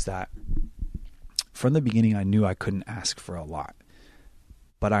leverage was that from the beginning, I knew I couldn't ask for a lot.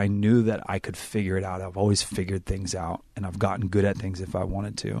 But I knew that I could figure it out. I've always figured things out, and I've gotten good at things if I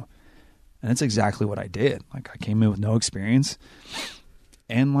wanted to. And that's exactly what I did. I came in with no experience,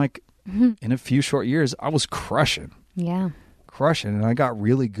 and in a few short years, I was crushing. Yeah. Crushing, and I got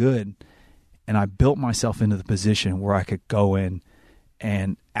really good, and I built myself into the position where I could go in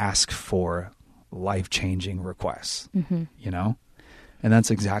and ask for life-changing requests, And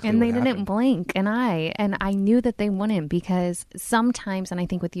that's exactly what happened. And they didn't blink. And I knew that they wouldn't, because sometimes, and I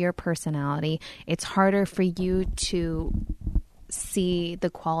think with your personality, it's harder for you to see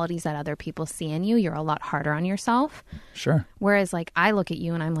the qualities that other people see in you. You're a lot harder on yourself. Sure. Whereas I look at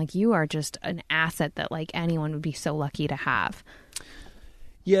you and I'm like, you are just an asset that anyone would be so lucky to have.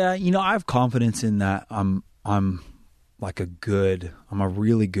 Yeah. I have confidence in that. I'm a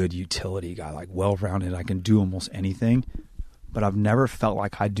really good utility guy, well-rounded. I can do almost anything. But I've never felt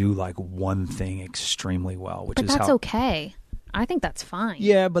like I do one thing extremely well, But that's okay. I think that's fine.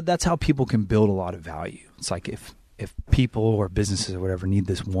 Yeah, but that's how people can build a lot of value. It's if people or businesses or whatever need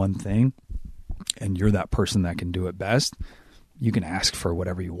this one thing, and you're that person that can do it best, you can ask for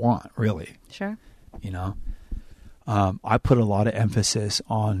whatever you want, really. Sure. I put a lot of emphasis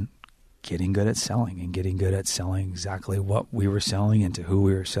on getting good at selling and getting good at selling exactly what we were selling and to who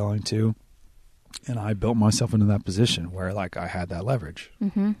we were selling to. And I built myself into that position where I had that leverage.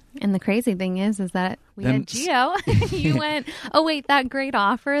 Mm-hmm. And the crazy thing is that we had Gio. You went, oh wait, that great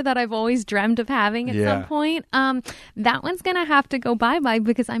offer that I've always dreamt of having at some point. That one's going to have to go bye-bye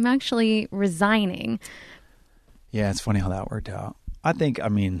because I'm actually resigning. Yeah, it's funny how that worked out. I think,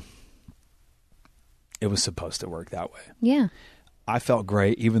 it was supposed to work that way. Yeah. I felt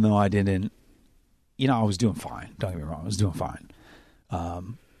great, even though I didn't, I was doing fine. Don't get me wrong. I was doing fine.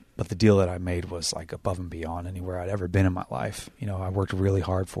 But the deal that I made was above and beyond anywhere I'd ever been in my life. I worked really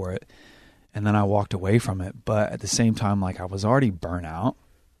hard for it, and then I walked away from it. But at the same time, I was already burnt out.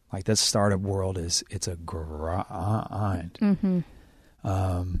 That startup world it's a grind. Mm-hmm.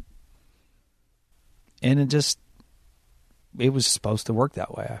 And it just, it was supposed to work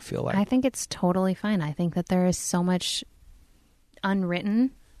that way, I feel like. I think it's totally fine. I think that there is so much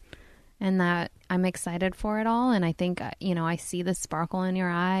unwritten and that I'm excited for it all. And I think, I see the sparkle in your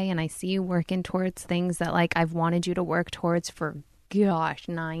eye and I see you working towards things that like I've wanted you to work towards for,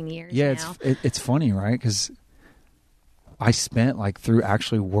 9 years now. It's funny, right? Because I spent like through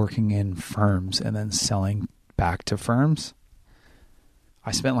actually working in firms and then selling back to firms.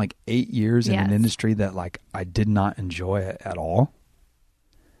 I spent like 8 years in an industry that like I did not enjoy it at all,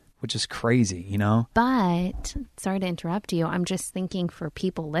 which is crazy, But sorry to interrupt you. I'm just thinking for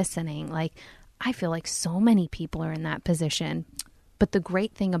people listening, like I feel like so many people are in that position. But the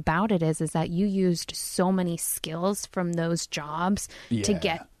great thing about it is that you used so many skills from those jobs to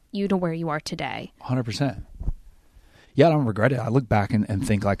get you to where you are today. 100%. Yeah, I don't regret it. I look back and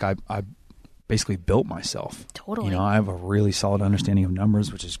think like I basically built myself. Totally. I have a really solid understanding of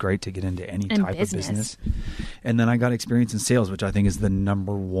numbers, which is great to get into any type of business. And then I got experience in sales, which I think is the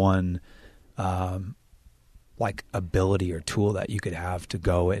number one like ability or tool that you could have to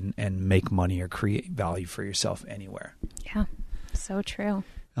go and make money or create value for yourself anywhere. Yeah, so true.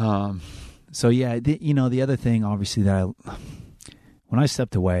 So yeah, the other thing obviously that when I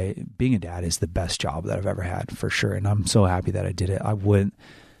stepped away, being a dad is the best job that I've ever had for sure. And I'm so happy that I did it.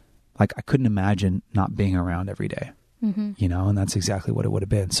 I couldn't imagine not being around every day, and that's exactly what it would have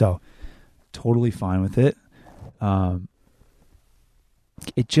been. So totally fine with it.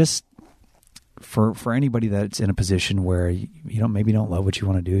 It just, for anybody that's in a position where you maybe don't love what you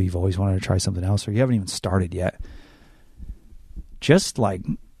want to do, you've always wanted to try something else, or you haven't even started yet, just like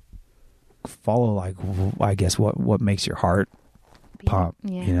follow like, I guess what makes your heart pump,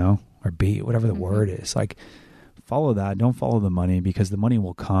 or beat, whatever the word is. Like, follow that. Don't follow the money, because the money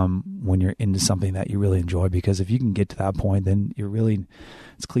will come when you're into something that you really enjoy. Because if you can get to that point, then you're really,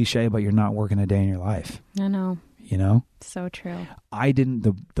 it's cliche, but you're not working a day in your life. I know. So true. I didn't,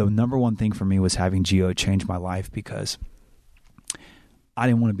 the number one thing for me was having Gio change my life, because I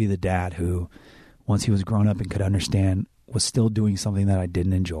didn't want to be the dad who, once he was grown up and could understand, was still doing something that I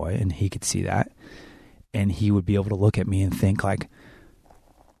didn't enjoy, and he could see that. And he would be able to look at me and think like,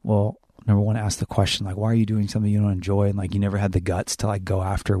 well, number one, ask the question, like, why are you doing something you don't enjoy? And like, you never had the guts to like go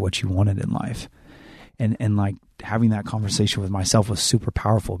after what you wanted in life. And like having that conversation with myself was super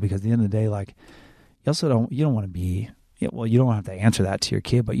powerful, because at the end of the day, like, you don't want to be, you don't have to answer that to your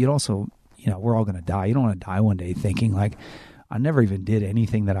kid, but you'd also, we're all going to die. You don't want to die one day thinking like, I never even did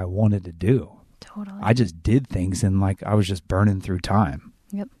anything that I wanted to do. Totally. I just did things and like, I was just burning through time.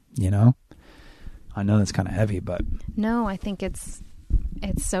 Yep. I know that's kind of heavy, but no, I think it's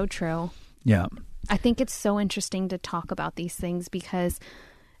so true. Yeah. I think it's so interesting to talk about these things, because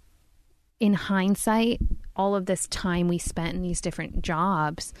in hindsight, all of this time we spent in these different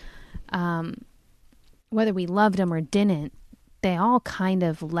jobs, whether we loved them or didn't, they all kind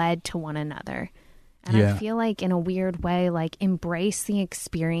of led to one another. And I feel like in a weird way, like, embrace the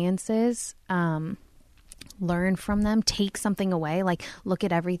experiences, learn from them, take something away, like look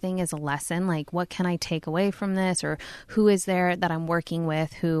at everything as a lesson. Like, what can I take away from this? Or who is there that I'm working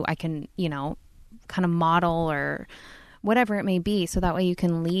with who I can, kind of model or whatever it may be. So that way you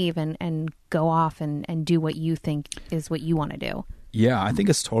can leave and go off and do what you think is what you want to do. Yeah, I think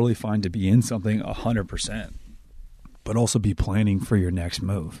it's totally fine to be in something 100%, but also be planning for your next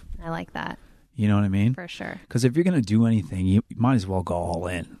move. I like that. You know what I mean? For sure. Because if you're going to do anything, you might as well go all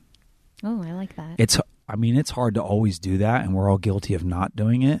in. Oh, I like that. It's hard to always do that, and we're all guilty of not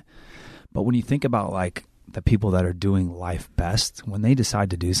doing it. But when you think about like the people that are doing life best, when they decide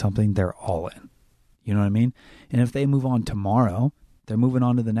to do something, they're all in. You know what I mean? And if they move on tomorrow, they're moving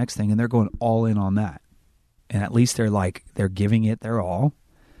on to the next thing and they're going all in on that. And at least they're giving it their all,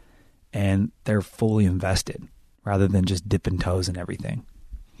 and they're fully invested rather than just dipping toes in everything.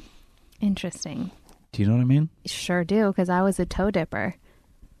 Interesting. Do you know what I mean? Sure do, because I was a toe dipper.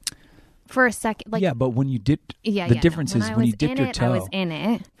 For a second, like, yeah, but when you dipped, the difference is when you dipped your toe, I was in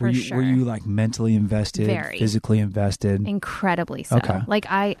it for sure. Were you like mentally invested, physically invested? Incredibly so. Okay. Like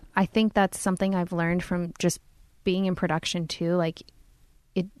I think that's something I've learned from just being in production too. Like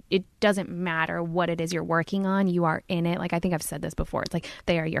it doesn't matter what it is you're working on, you are in it. Like, I think I've said this before. It's like,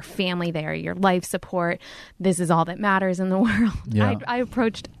 they are your family, they are your life support. This is all that matters in the world. Yeah. I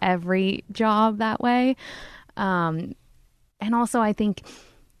approached every job that way. And also I think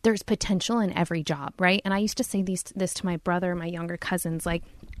there's potential in every job, right? And I used to say this to my brother, my younger cousins, like,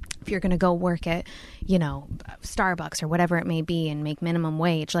 if you're going to go work at, Starbucks or whatever it may be and make minimum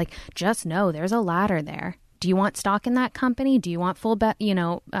wage, like, just know there's a ladder there. do you want stock in that company? Do you want full,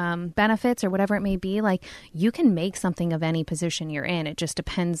 benefits or whatever it may be? Like, you can make something of any position you're in. It just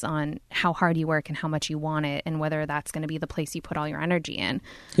depends on how hard you work and how much you want it and whether that's going to be the place you put all your energy in.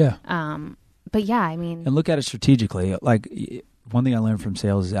 Yeah. But yeah, I mean, and look at it strategically. Like, one thing I learned from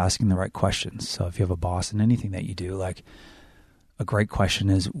sales is asking the right questions. So if you have a boss in anything that you do, like, a great question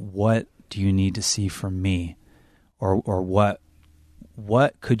is, what do you need to see from me? Or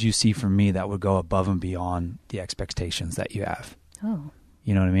what could you see from me that would go above and beyond the expectations that you have? Oh.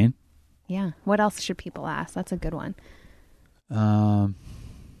 You know what I mean? Yeah. What else should people ask? That's a good one.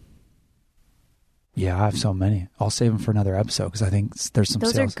 Yeah, I have so many. I'll save them for another episode because I think there's some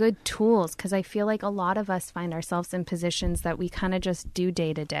Those sales. are good tools because I feel like a lot of us find ourselves in positions that we kind of just do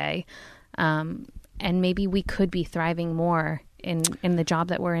day to day. And maybe we could be thriving more in the job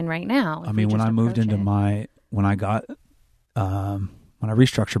that we're in right now. I mean, when I moved into when I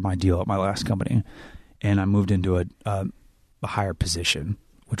restructured my deal at my last company and I moved into a higher position,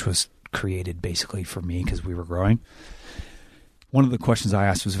 which was created basically for me because we were growing. One of the questions I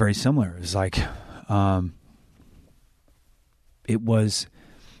asked was very similar. It was like, it was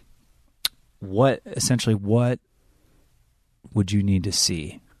what would you need to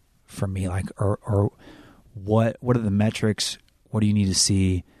see from me? Like, or what are the metrics? What do you need to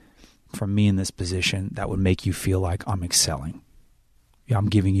see from me in this position that would make you feel like I'm excelling? Yeah, I'm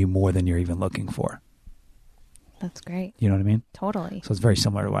giving you more than you're even looking for. That's great. You know what I mean? Totally. So it's very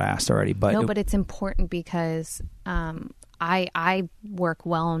similar to what I asked already. But but it's important because I work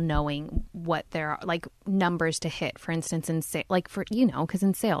well knowing what there are, like, numbers to hit. For instance, in because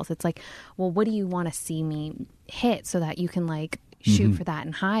in sales, it's like, well, what do you want to see me hit so that you can like shoot for that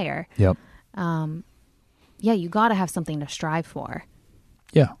and higher? Yep. Yeah, you got to have something to strive for.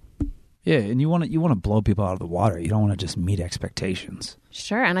 Yeah. Yeah, and you want to blow people out of the water. You don't want to just meet expectations.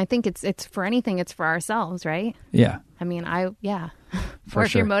 Sure, and I think it's for anything. It's for ourselves, right? Yeah. I mean, or For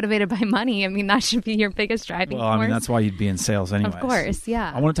if you're motivated by money, I mean, that should be your biggest driving force. Well, I mean, that's why you'd be in sales anyway. Of course,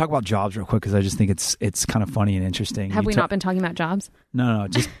 yeah. I want to talk about jobs real quick because I just think it's kind of funny and interesting. Have we not been talking about jobs? No,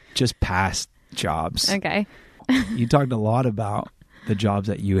 just past jobs. Okay. You talked a lot about the jobs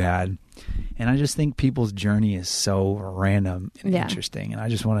that you had. And I just think people's journey is so random and interesting. And I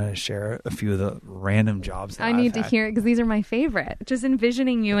just want to share a few of the random jobs that I need to hear it because these are my favorite. Just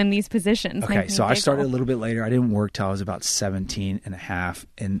envisioning you in these positions. Okay, so I started a little bit later. I didn't work till I was about 17 and a half.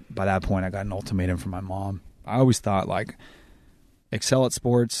 And by that point, I got an ultimatum from my mom. I always thought, like, excel at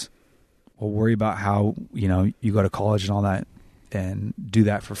sports. We'll worry about how, you go to college and all that and do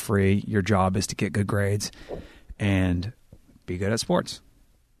that for free. Your job is to get good grades and be good at sports.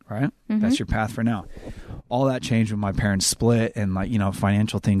 Right? Mm-hmm. That's your path for now. All that changed when my parents split and, like,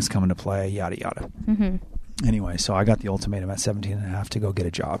 financial things come into play, yada, yada. Mm-hmm. Anyway, so I got the ultimatum at 17 and a half to go get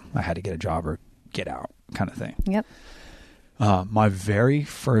a job. I had to get a job or get out kind of thing. Yep. My very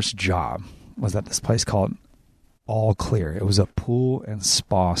first job was at this place called All Clear. It was a pool and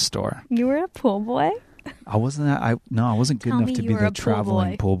spa store. You were a pool boy? I wasn't I wasn't good enough to be the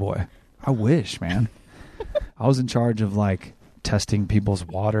traveling pool boy. I wish, man. I was in charge of, like, testing people's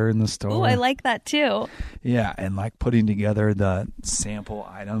water in the store. Oh, I like that too. Yeah, and like putting together the sample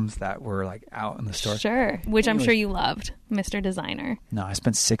items that were like out in the store. Sure, which I'm sure you loved, Mr. Designer. No, I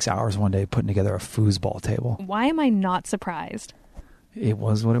spent 6 hours one day putting together a foosball table. Why am I not surprised? It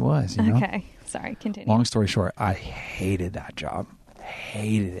was what it was, Okay, sorry, continue. Long story short, I hated that job.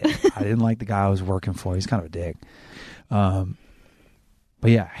 Hated it. I didn't like the guy I was working for. He's kind of a dick. But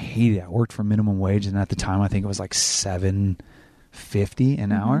yeah, I hated it. I worked for minimum wage, and at the time I think it was like $7.50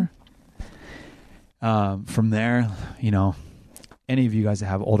 an hour. From there, any of you guys that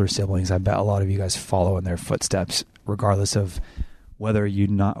have older siblings, I bet a lot of you guys follow in their footsteps, regardless of whether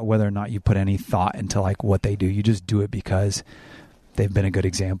or not you put any thought into like what they do. You just do it because they've been a good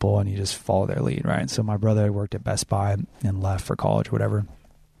example, and you just follow their lead, right? So my brother worked at Best Buy and left for college, whatever.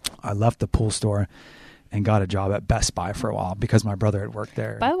 I left the pool store and got a job at Best Buy for a while because my brother had worked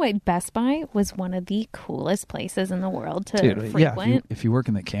there. By the way, Best Buy was one of the coolest places in the world to frequent. Yeah, if you work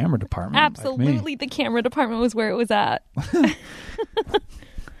in the camera department. Absolutely, like me. The camera department was where it was at.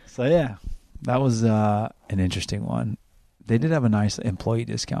 So yeah, that was an interesting one. They did have a nice employee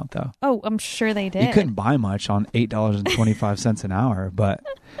discount though. Oh, I'm sure they did. You couldn't buy much on $8.25 an hour, but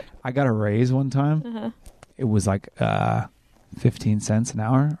I got a raise one time. Uh-huh. It was like 15 cents an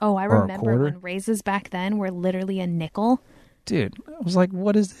hour. Oh, I remember when raises back then were literally a nickel. Dude, I was like,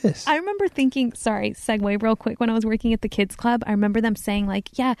 what is this? I remember thinking, sorry, segue real quick. When I was working at the kids club, I remember them saying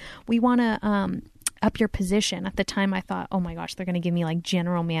like, yeah, we want to up your position. At the time I thought, oh my gosh, they're going to give me like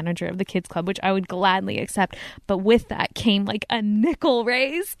general manager of the kids club, which I would gladly accept. But with that came like a nickel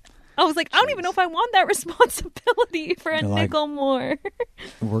raise. I was like, I don't even know if I want that responsibility for a You're like, nickel more.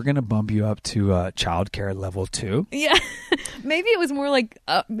 We're going to bump you up to childcare level 2. Yeah. Maybe it was more like,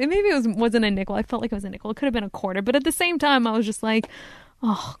 maybe it wasn't a nickel. I felt like it was a nickel. It could have been a quarter. But at the same time, I was just like,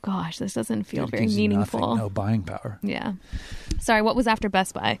 oh gosh, this doesn't feel very meaningful. Nothing, no buying power. Yeah. Sorry, what was after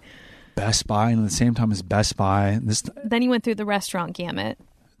Best Buy? Best Buy, and at the same time as Best Buy. Then you went through the restaurant gamut.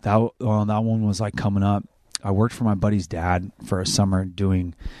 That one was like coming up. I worked for my buddy's dad for a summer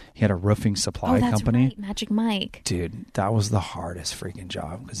he had a roofing supply company. Right. Magic Mike. Dude, that was the hardest freaking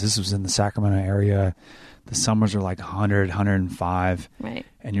job because this was in the Sacramento area. The summers are like 100, 105. Right.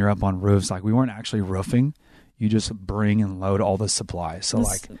 And you're up on roofs. Like we weren't actually roofing. You just bring and load all the supplies. So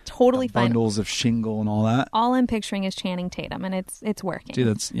like totally bundles of shingle and all that. All I'm picturing is Channing Tatum, and it's working. Dude,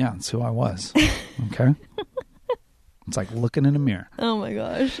 that's who I was. Okay. It's like looking in a mirror. Oh my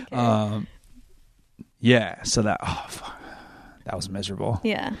gosh. Okay. Yeah. So that was miserable.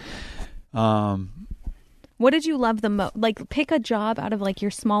 Yeah. What did you love the most? Like, pick a job out of like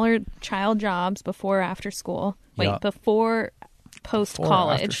your smaller child jobs before or after school. Wait, before, post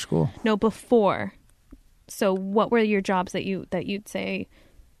college. After school. No, before. So, what were your jobs that you'd say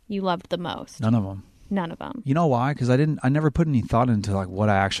you loved the most? None of them. None of them. You know why? Because I never put any thought into like what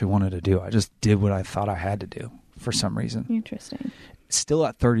I actually wanted to do. I just did what I thought I had to do for some reason. Interesting. Still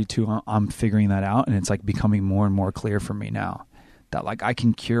at 32, I'm figuring that out, and it's like becoming more and more clear for me now that like I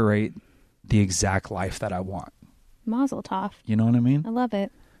can curate the exact life that I want. Mazel tov. You know what I mean? I love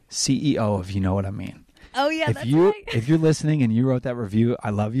it. CEO, if you know what I mean. Oh yeah, right. If you're listening and you wrote that review, I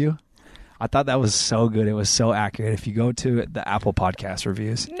love you. I thought that was so good. It was so accurate. If you go to the Apple Podcast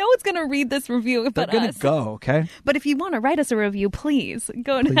reviews. No one's going to read this review but they're going to go, okay? But if you want to write us a review, please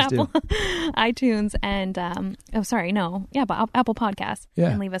go to Apple iTunes and, Apple Podcasts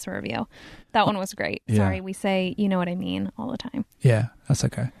and leave us a review. That one was great. Yeah. Sorry, we say, you know what I mean, all the time. Yeah, that's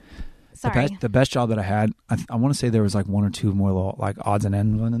okay. Sorry. The best job that I had, I want to say there was like one or two more little like odds and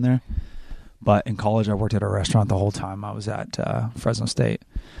ends in there. But in college, I worked at a restaurant the whole time I was at Fresno State.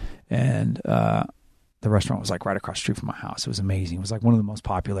 And the restaurant was like right across the street from my house. It was amazing. It was like one of the most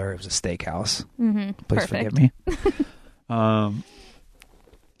popular. It was a steakhouse. Mm-hmm. Please forgive me.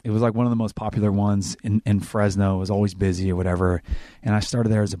 It was like one of the most popular ones in Fresno. It was always busy or whatever. And I started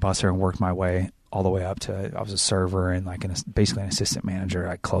there as a busser and worked my way all the way up to, I was a server and like basically an assistant manager,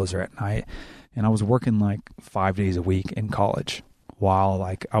 like closer at night. And I was working like 5 days a week in college while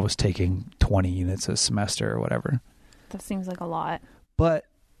like I was taking 20 units a semester or whatever. That seems like a lot. But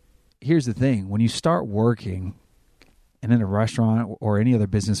here's the thing. When you start working and in a restaurant or any other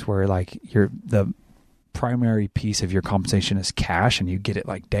business where like the primary piece of your compensation is cash and you get it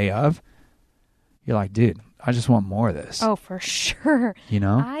like day of, you're like, dude, I just want more of this. Oh, for sure. You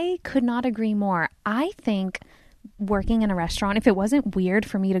know? I could not agree more. I think working in a restaurant, if it wasn't weird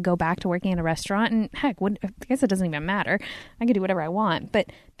for me to go back to working in a restaurant, and heck, I guess it doesn't even matter. I could do whatever I want.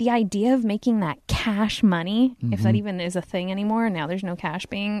 But the idea of making that cash money, if that even is a thing anymore, now there's no cash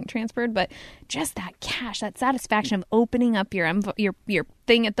being transferred, but just that cash, that satisfaction of opening up your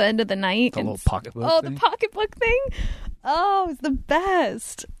thing at the end of the night. The little pocketbook thing. The pocketbook thing. Oh, it's the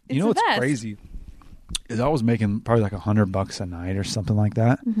best. It's you know what's best. crazy? Is I was making probably like $100 a night or something like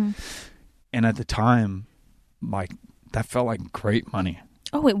that. Mm-hmm. And at the time, like that felt like great money.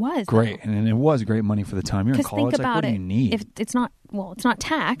 Oh, it was great, and it was great money for the time. You're in college. Think about like, what do you need? If it's not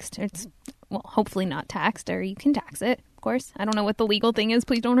taxed. It's hopefully not taxed, or you can tax it. Of course, I don't know what the legal thing is.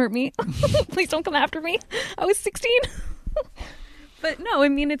 Please don't hurt me. Please don't come after me. I was 16. But no, I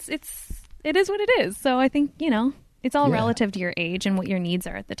mean it is what it is. So I think it's all relative to your age and what your needs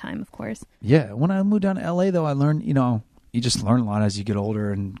are at the time. Of course. Yeah. When I moved down to LA, though, I learned you just learn a lot as you get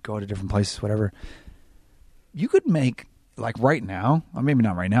older and go to different places, whatever. You could make, like right now, or maybe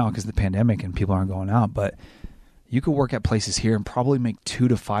not right now because of the pandemic and people aren't going out, but you could work at places here and probably make $200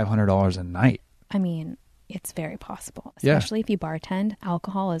 to $500 a night. I mean, it's very possible, especially if you bartend.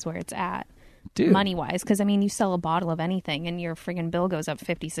 Alcohol is where it's at, money-wise, because, I mean, you sell a bottle of anything and your friggin' bill goes up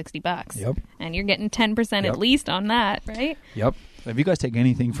 $50-$60. Yep. And you're getting 10% at least on that, right? Yep. If you guys take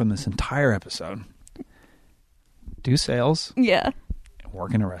anything from this entire episode, do sales. Yeah.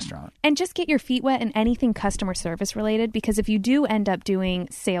 Work in a restaurant. And just get your feet wet in anything customer service related, because if you do end up doing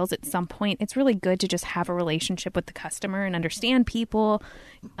sales at some point, it's really good to just have a relationship with the customer and understand people.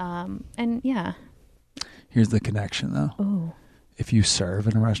 Here's the connection, though. Ooh. If you serve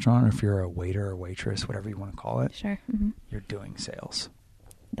in a restaurant, or if you're a waiter or waitress, whatever you want to call it, sure, mm-hmm. You're doing sales.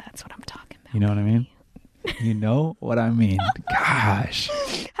 That's what I'm talking about. You know what I mean? You know what I mean? Gosh.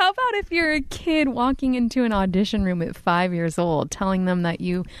 How about if you're a kid walking into an audition room at 5 years old, telling them that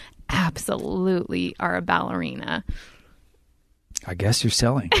you absolutely are a ballerina? I guess you're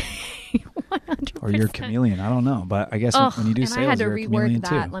selling. 100%. Or you're a chameleon. I don't know. But I guess when you do sales, I had to you're a chameleon reword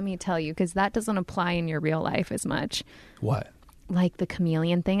that, too. let me tell you, because that doesn't apply in your real life as much. What? Like the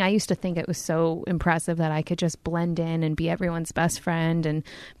chameleon thing. I used to think it was so impressive that I could just blend in and be everyone's best friend and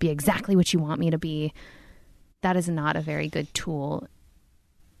be exactly what you want me to be. That is not a very good tool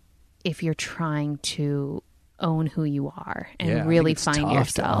if you're trying to own who you are and really find tough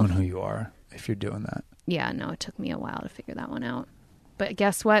yourself. To own who you are if you're doing that. Yeah, no, it took me a while to figure that one out. But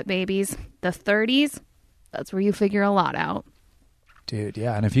guess what, babies? The 30s, that's where you figure a lot out. Dude,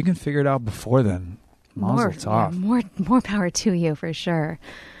 yeah. And if you can figure it out before then, mazel tov. Yeah, more power to you for sure.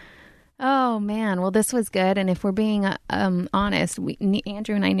 Oh, man. Well, this was good. And if we're being honest,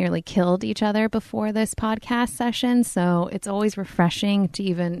 Andrew and I nearly killed each other before this podcast session. So it's always refreshing to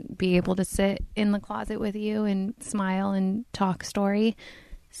even be able to sit in the closet with you and smile and talk story.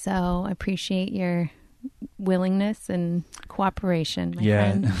 So I appreciate your willingness and cooperation, my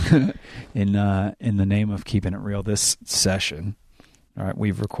friend. in the name of keeping it real, this session, all right,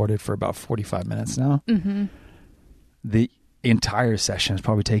 we've recorded for about 45 minutes now. Mm-hmm. The entire session has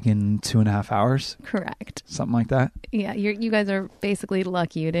probably taken 2.5 hours. Correct. Something like that. Yeah, you guys are basically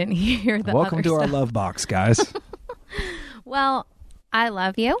lucky you didn't hear the Welcome other to stuff. our love box, guys. Well, I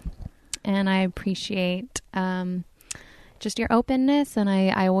love you, and I appreciate just your openness. And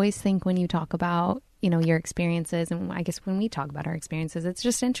I always think when you talk about, your experiences, and I guess when we talk about our experiences, it's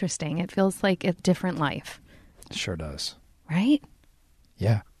just interesting. It feels like a different life. It sure does. Right?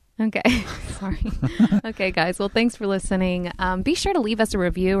 Yeah. Okay. Sorry. Okay, guys. Well, thanks for listening. Be sure to leave us a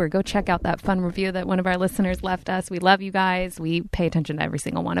review or go check out that fun review that one of our listeners left us. We love you guys. We pay attention to every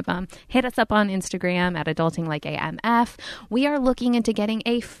single one of them. Hit us up on Instagram at adultinglikeamf. We are looking into getting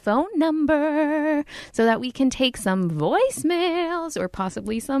a phone number so that we can take some voicemails or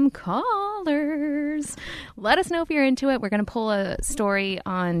possibly some callers. Let us know if you're into it. We're going to pull a story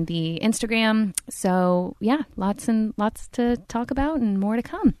on the Instagram. So yeah, lots and lots to talk about and more to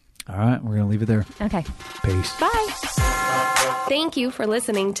come. All right, we're going to leave it there. Okay. Peace. Bye. Thank you for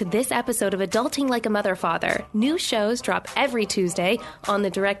listening to this episode of Adulting Like a Mother Father. New shows drop every Tuesday on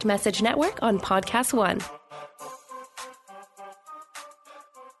the Direct Message Network on Podcast One.